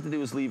 All you have to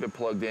do is leave it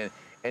plugged in,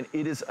 and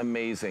it is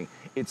amazing.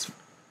 It's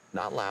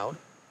not loud.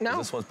 No.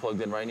 This one's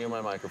plugged in right near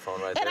my microphone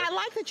right there. And I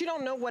like that you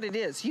don't know what it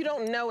is. You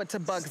don't know it's a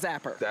bug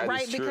zapper,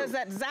 right? Is true. Because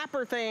that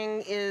zapper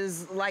thing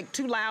is like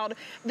too loud.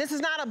 This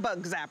is not a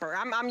bug zapper.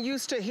 I'm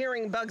used to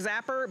hearing bug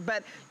zapper,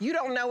 but you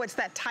don't know it's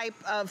that type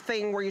of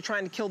thing where you're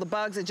trying to kill the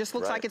bugs. It just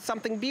looks like it's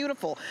something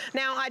beautiful.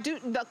 Now,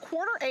 the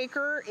 1/4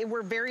 acre,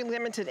 we're very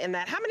limited in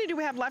that. How many do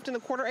we have left in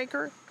the 1/4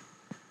 acre?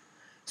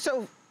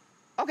 So,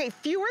 okay,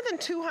 fewer than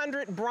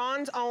 200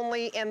 bronze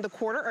only in the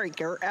 1/4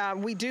 acre.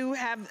 We do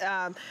have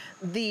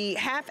the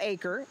 1/2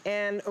 acre,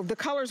 and the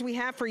colors we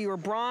have for you are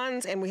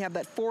bronze, and we have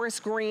that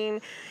forest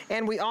green,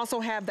 and we also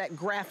have that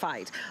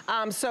graphite.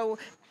 So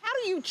how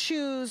do you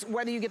choose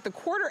whether you get the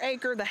 1/4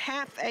 acre, the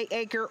 1/2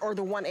 acre, or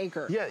the 1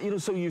 acre? Yeah, you know,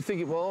 so you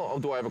think, well,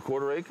 do I have a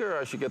 1/4 acre?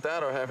 I should get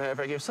that, or have 1/2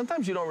 acre.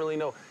 Sometimes you don't really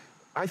know.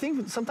 I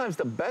think sometimes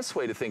the best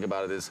way to think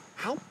about it is,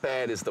 how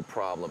bad is the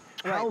problem?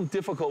 Right. How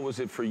difficult was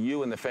it for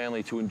you and the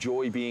family to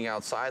enjoy being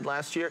outside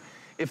last year?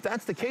 If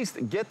that's the case,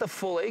 get the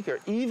full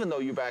acre, even though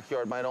your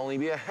backyard might only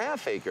be a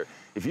 1/2 acre.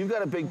 If you've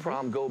got a big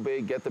problem, go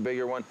big, get the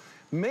bigger one.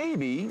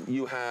 Maybe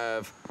you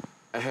have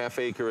a 1/2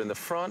 acre in the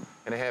front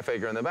and a 1/2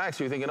 acre in the back,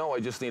 so you're thinking, oh,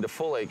 I just need a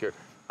full acre.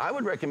 I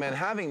would recommend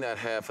having that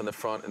 1/2 in the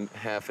front and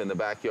 1/2 in the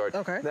backyard.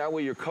 Okay. That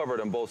way you're covered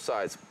on both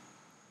sides.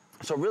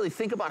 So really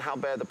think about how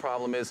bad the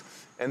problem is,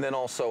 and then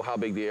also how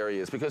big the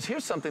area is. Because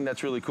here's something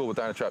that's really cool with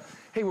Dynatrap.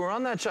 Hey, we're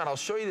on that shot. I'll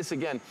show you this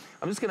again.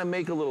 I'm just gonna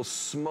make a little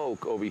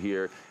smoke over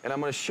here, and I'm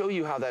gonna show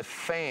you how that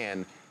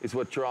fan is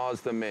what draws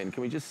them in.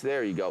 Can we just,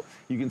 there you go.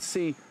 You can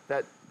see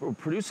that we're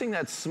producing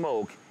that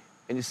smoke,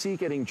 and you see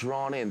it getting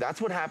drawn in. That's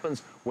what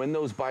happens when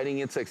those biting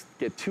insects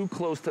get too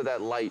close to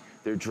that light.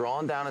 They're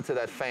drawn down into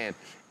that fan,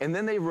 and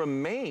then they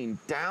remain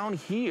down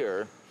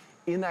here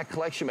in that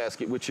collection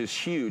basket, which is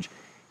huge.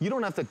 You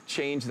don't have to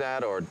change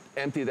that or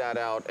empty that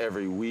out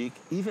every week,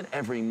 even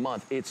every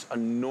month. It's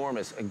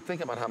enormous. And think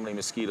about how many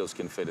mosquitoes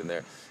can fit in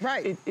there.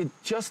 Right. It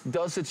just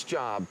does its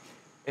job.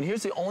 And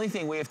here's the only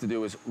thing we have to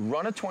do is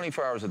run it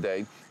 24 hours a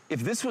day. If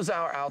this was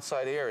our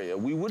outside area,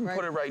 we wouldn't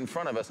put it right in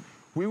front of us.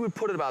 We would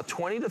put it about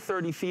 20 to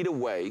 30 feet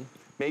away.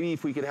 Maybe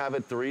if we could have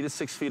it 3 to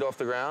 6 feet off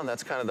the ground,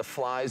 that's kind of the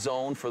fly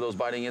zone for those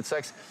biting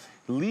insects.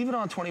 Leave it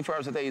on 24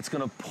 hours a day. It's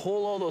gonna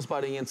pull all those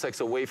biting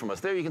insects away from us.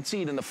 There you can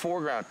see it in the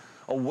foreground,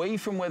 away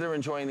from where they're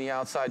enjoying the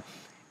outside.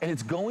 And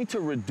it's going to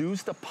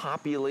reduce the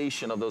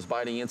population of those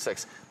biting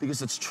insects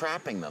because it's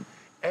trapping them.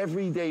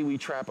 Every day we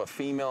trap a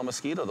female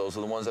mosquito, those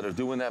are the ones that are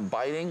doing that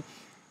biting,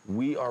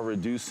 we are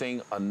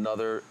reducing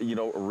another,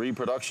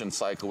 reproduction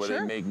cycle where they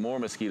make more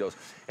mosquitoes.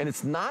 And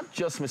it's not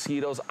just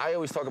mosquitoes. I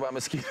always talk about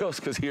mosquitoes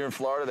because here in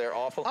Florida, they're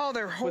awful. Oh,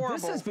 they're horrible. But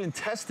this has been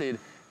tested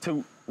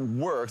to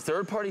work,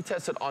 third-party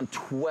tested on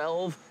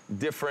 12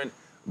 different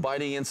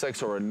biting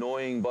insects or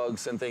annoying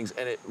bugs and things,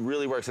 and it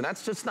really works. And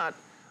that's just not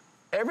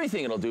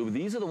everything it'll do, but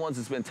these are the ones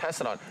it's been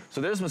tested on.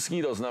 So there's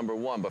mosquitoes, number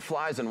one, but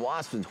flies and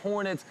wasps and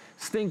hornets,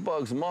 stink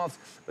bugs, moths,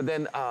 but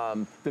then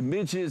the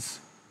midges,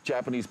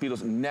 Japanese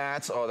beetles,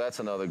 gnats, oh, that's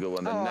another good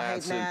one. The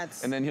gnats, I hate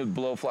gnats. And then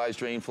blowflies,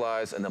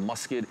 drainflies, and the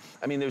musket.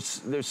 I mean,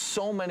 there's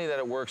so many that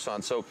it works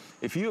on. So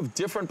if you have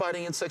different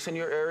biting insects in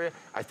your area,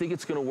 I think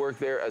it's gonna work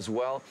there as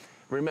well.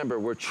 Remember,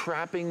 we're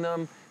trapping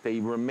them, they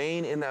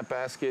remain in that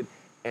basket,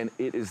 and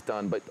it is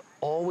done. But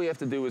all we have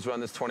to do is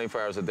run this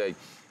 24 hours a day.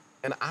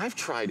 And I've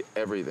tried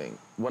everything.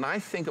 When I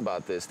think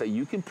about this, that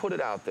you can put it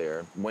out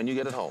there when you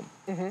get it home,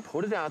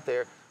 put it out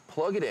there,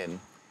 plug it in,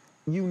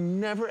 you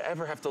never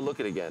ever have to look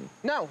at it again.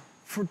 No.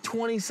 For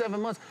 27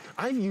 months.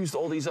 I've used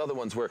all these other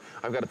ones where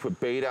I've got to put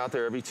bait out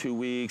there every 2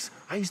 weeks.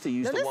 I used to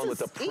use the one with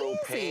the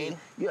propane. Easy.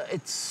 Yeah,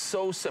 it's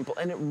so simple,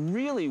 and it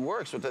really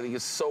works, which I think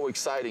is so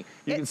exciting.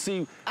 You can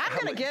see I'm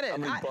gonna get it. how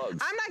many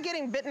bugs. I'm not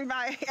getting bitten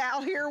by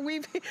out here.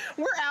 We're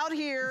out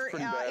here.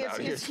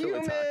 It's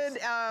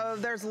humid.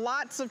 There's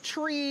lots of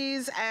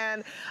trees,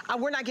 and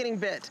we're not getting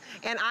bit.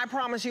 And I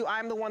promise you,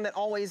 I'm the one that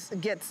always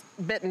gets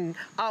bitten.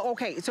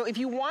 Okay, so if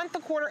you want the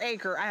 1/4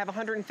 acre, I have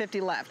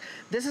 150 left.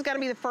 This is gonna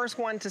be the first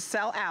one to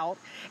sell out,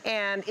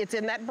 and it's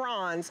in that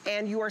bronze,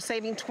 and you are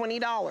saving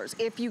 $20.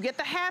 If you get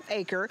the 1/2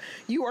 acre,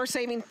 you are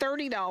saving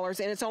 $30,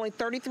 and it's only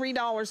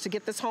 $33 to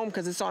get this home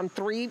because it's on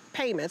 3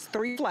 payments,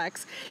 3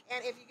 flex.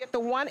 And if you get the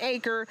 1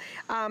 acre,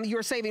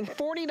 you're saving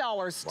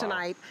 $40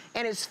 tonight,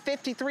 and it's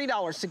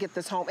 $53 to get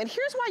this home. And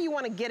here's why you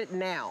want to get it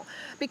now,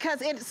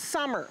 because it's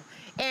summer.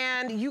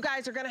 And you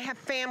guys are gonna have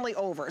family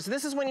over. So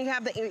this is when you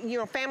have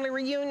the family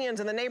reunions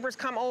and the neighbors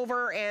come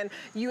over and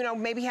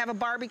maybe have a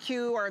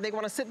barbecue or they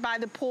wanna sit by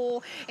the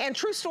pool. And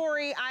true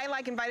story, I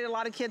invited a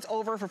lot of kids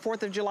over for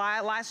 4th of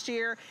July last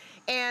year.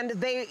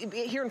 And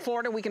here in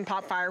Florida, we can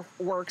pop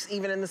fireworks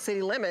even in the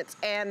city limits,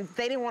 and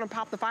they didn't want to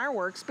pop the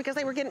fireworks because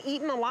they were getting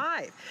eaten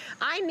alive.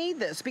 I need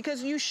this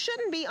because you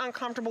shouldn't be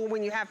uncomfortable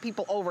when you have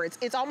people over.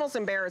 It's almost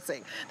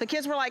embarrassing. The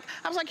kids were like,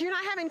 I was like, you're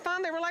not having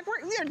fun? They were like,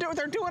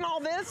 they're doing all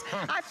this.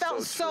 I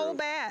felt so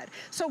bad.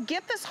 So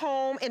get this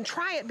home and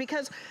try it,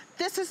 because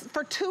this is,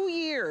 for 2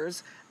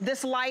 years,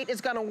 this light is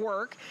gonna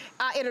work.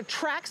 It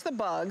attracts the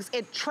bugs,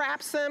 it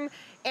traps them,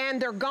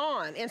 and they're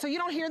gone. And so you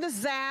don't hear the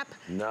zap.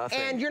 Nothing.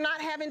 And you're not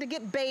having to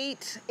get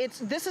bait.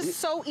 This is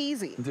so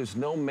easy. There's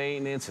no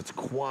maintenance, it's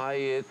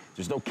quiet,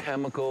 there's no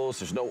chemicals,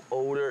 there's no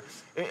odor.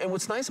 And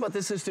what's nice about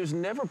this is there's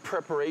never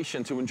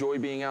preparation to enjoy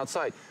being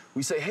outside.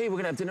 We say, hey, we're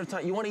gonna have dinner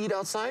time. You wanna eat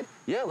outside?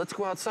 Yeah, let's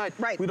go outside.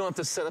 Right. We don't have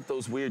to set up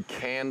those weird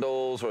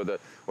candles or the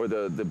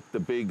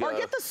big... Or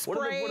get the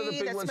spray what are the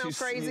big that ones smells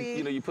crazy.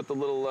 You know, you put the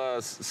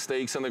little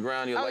stakes on the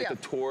ground, you light the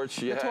torch.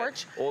 The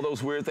torch. All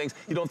those weird things.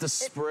 You don't have to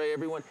spray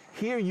everyone.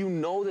 Here, you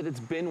know that it's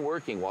been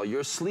working. While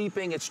you're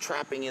sleeping, it's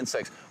trapping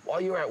insects. While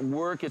you're at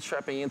work, it's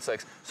trapping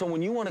insects. So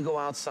when you want to go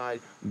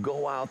outside,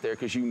 go out there,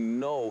 because you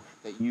know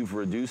that you've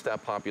reduced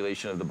that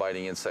population of the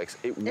biting insects.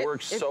 It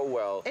works so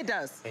well. It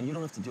does. And you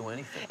don't have to do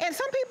anything. And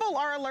some people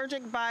are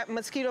allergic by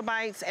mosquito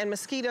bites, and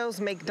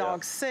mosquitoes make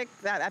dogs sick.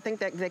 I think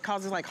that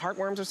causes like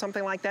heartworms or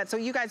something like that. So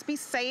you guys be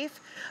safe.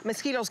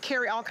 Mosquitoes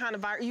carry all kind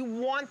of virus. You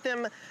want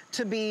them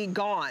to be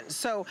gone.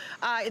 So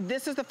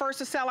this is the first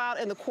to sell out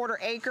in the quarter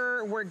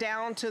acre. We're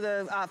down to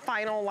the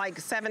final like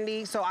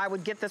 70. So I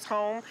would get this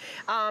home.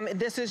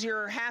 This is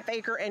your half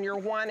acre and your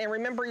one. And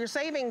remember, you're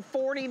saving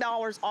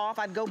 $40 off.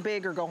 I'd go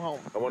big or go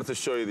home. I wanted to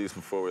show you these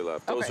before we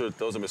left.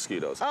 Those are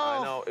mosquitoes. Oh.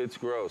 I know, it's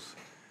gross.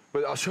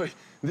 But I'll show you.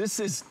 This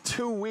is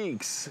 2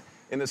 weeks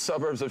in the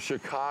suburbs of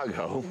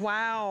Chicago.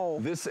 Wow.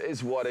 This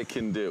is what it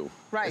can do.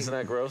 Right. Isn't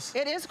that gross?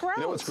 It is gross.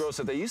 You know what's gross?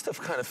 That they used to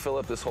kind of fill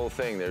up this whole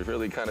thing. They're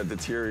really kind of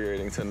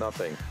deteriorating to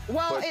nothing.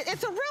 Well,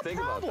 it's a real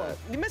problem.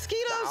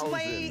 Mosquitoes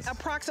lay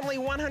approximately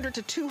 100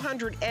 to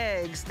 200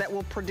 eggs that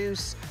will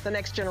produce the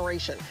next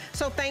generation.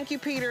 So thank you,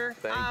 Peter.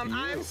 Thank you.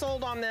 I'm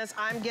sold on this.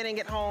 I'm getting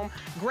it home.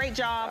 Great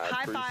job.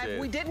 High five.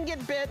 We didn't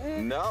get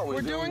bitten. No,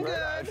 we're doing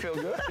good. I feel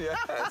good. Yeah,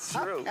 that's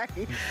true.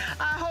 Okay.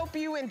 I hope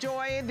you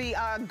enjoy the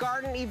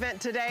garden event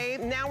today.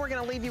 Now we're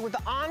going to leave you with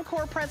the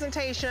encore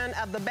presentation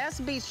of the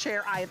best beach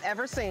chair I have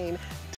ever seen.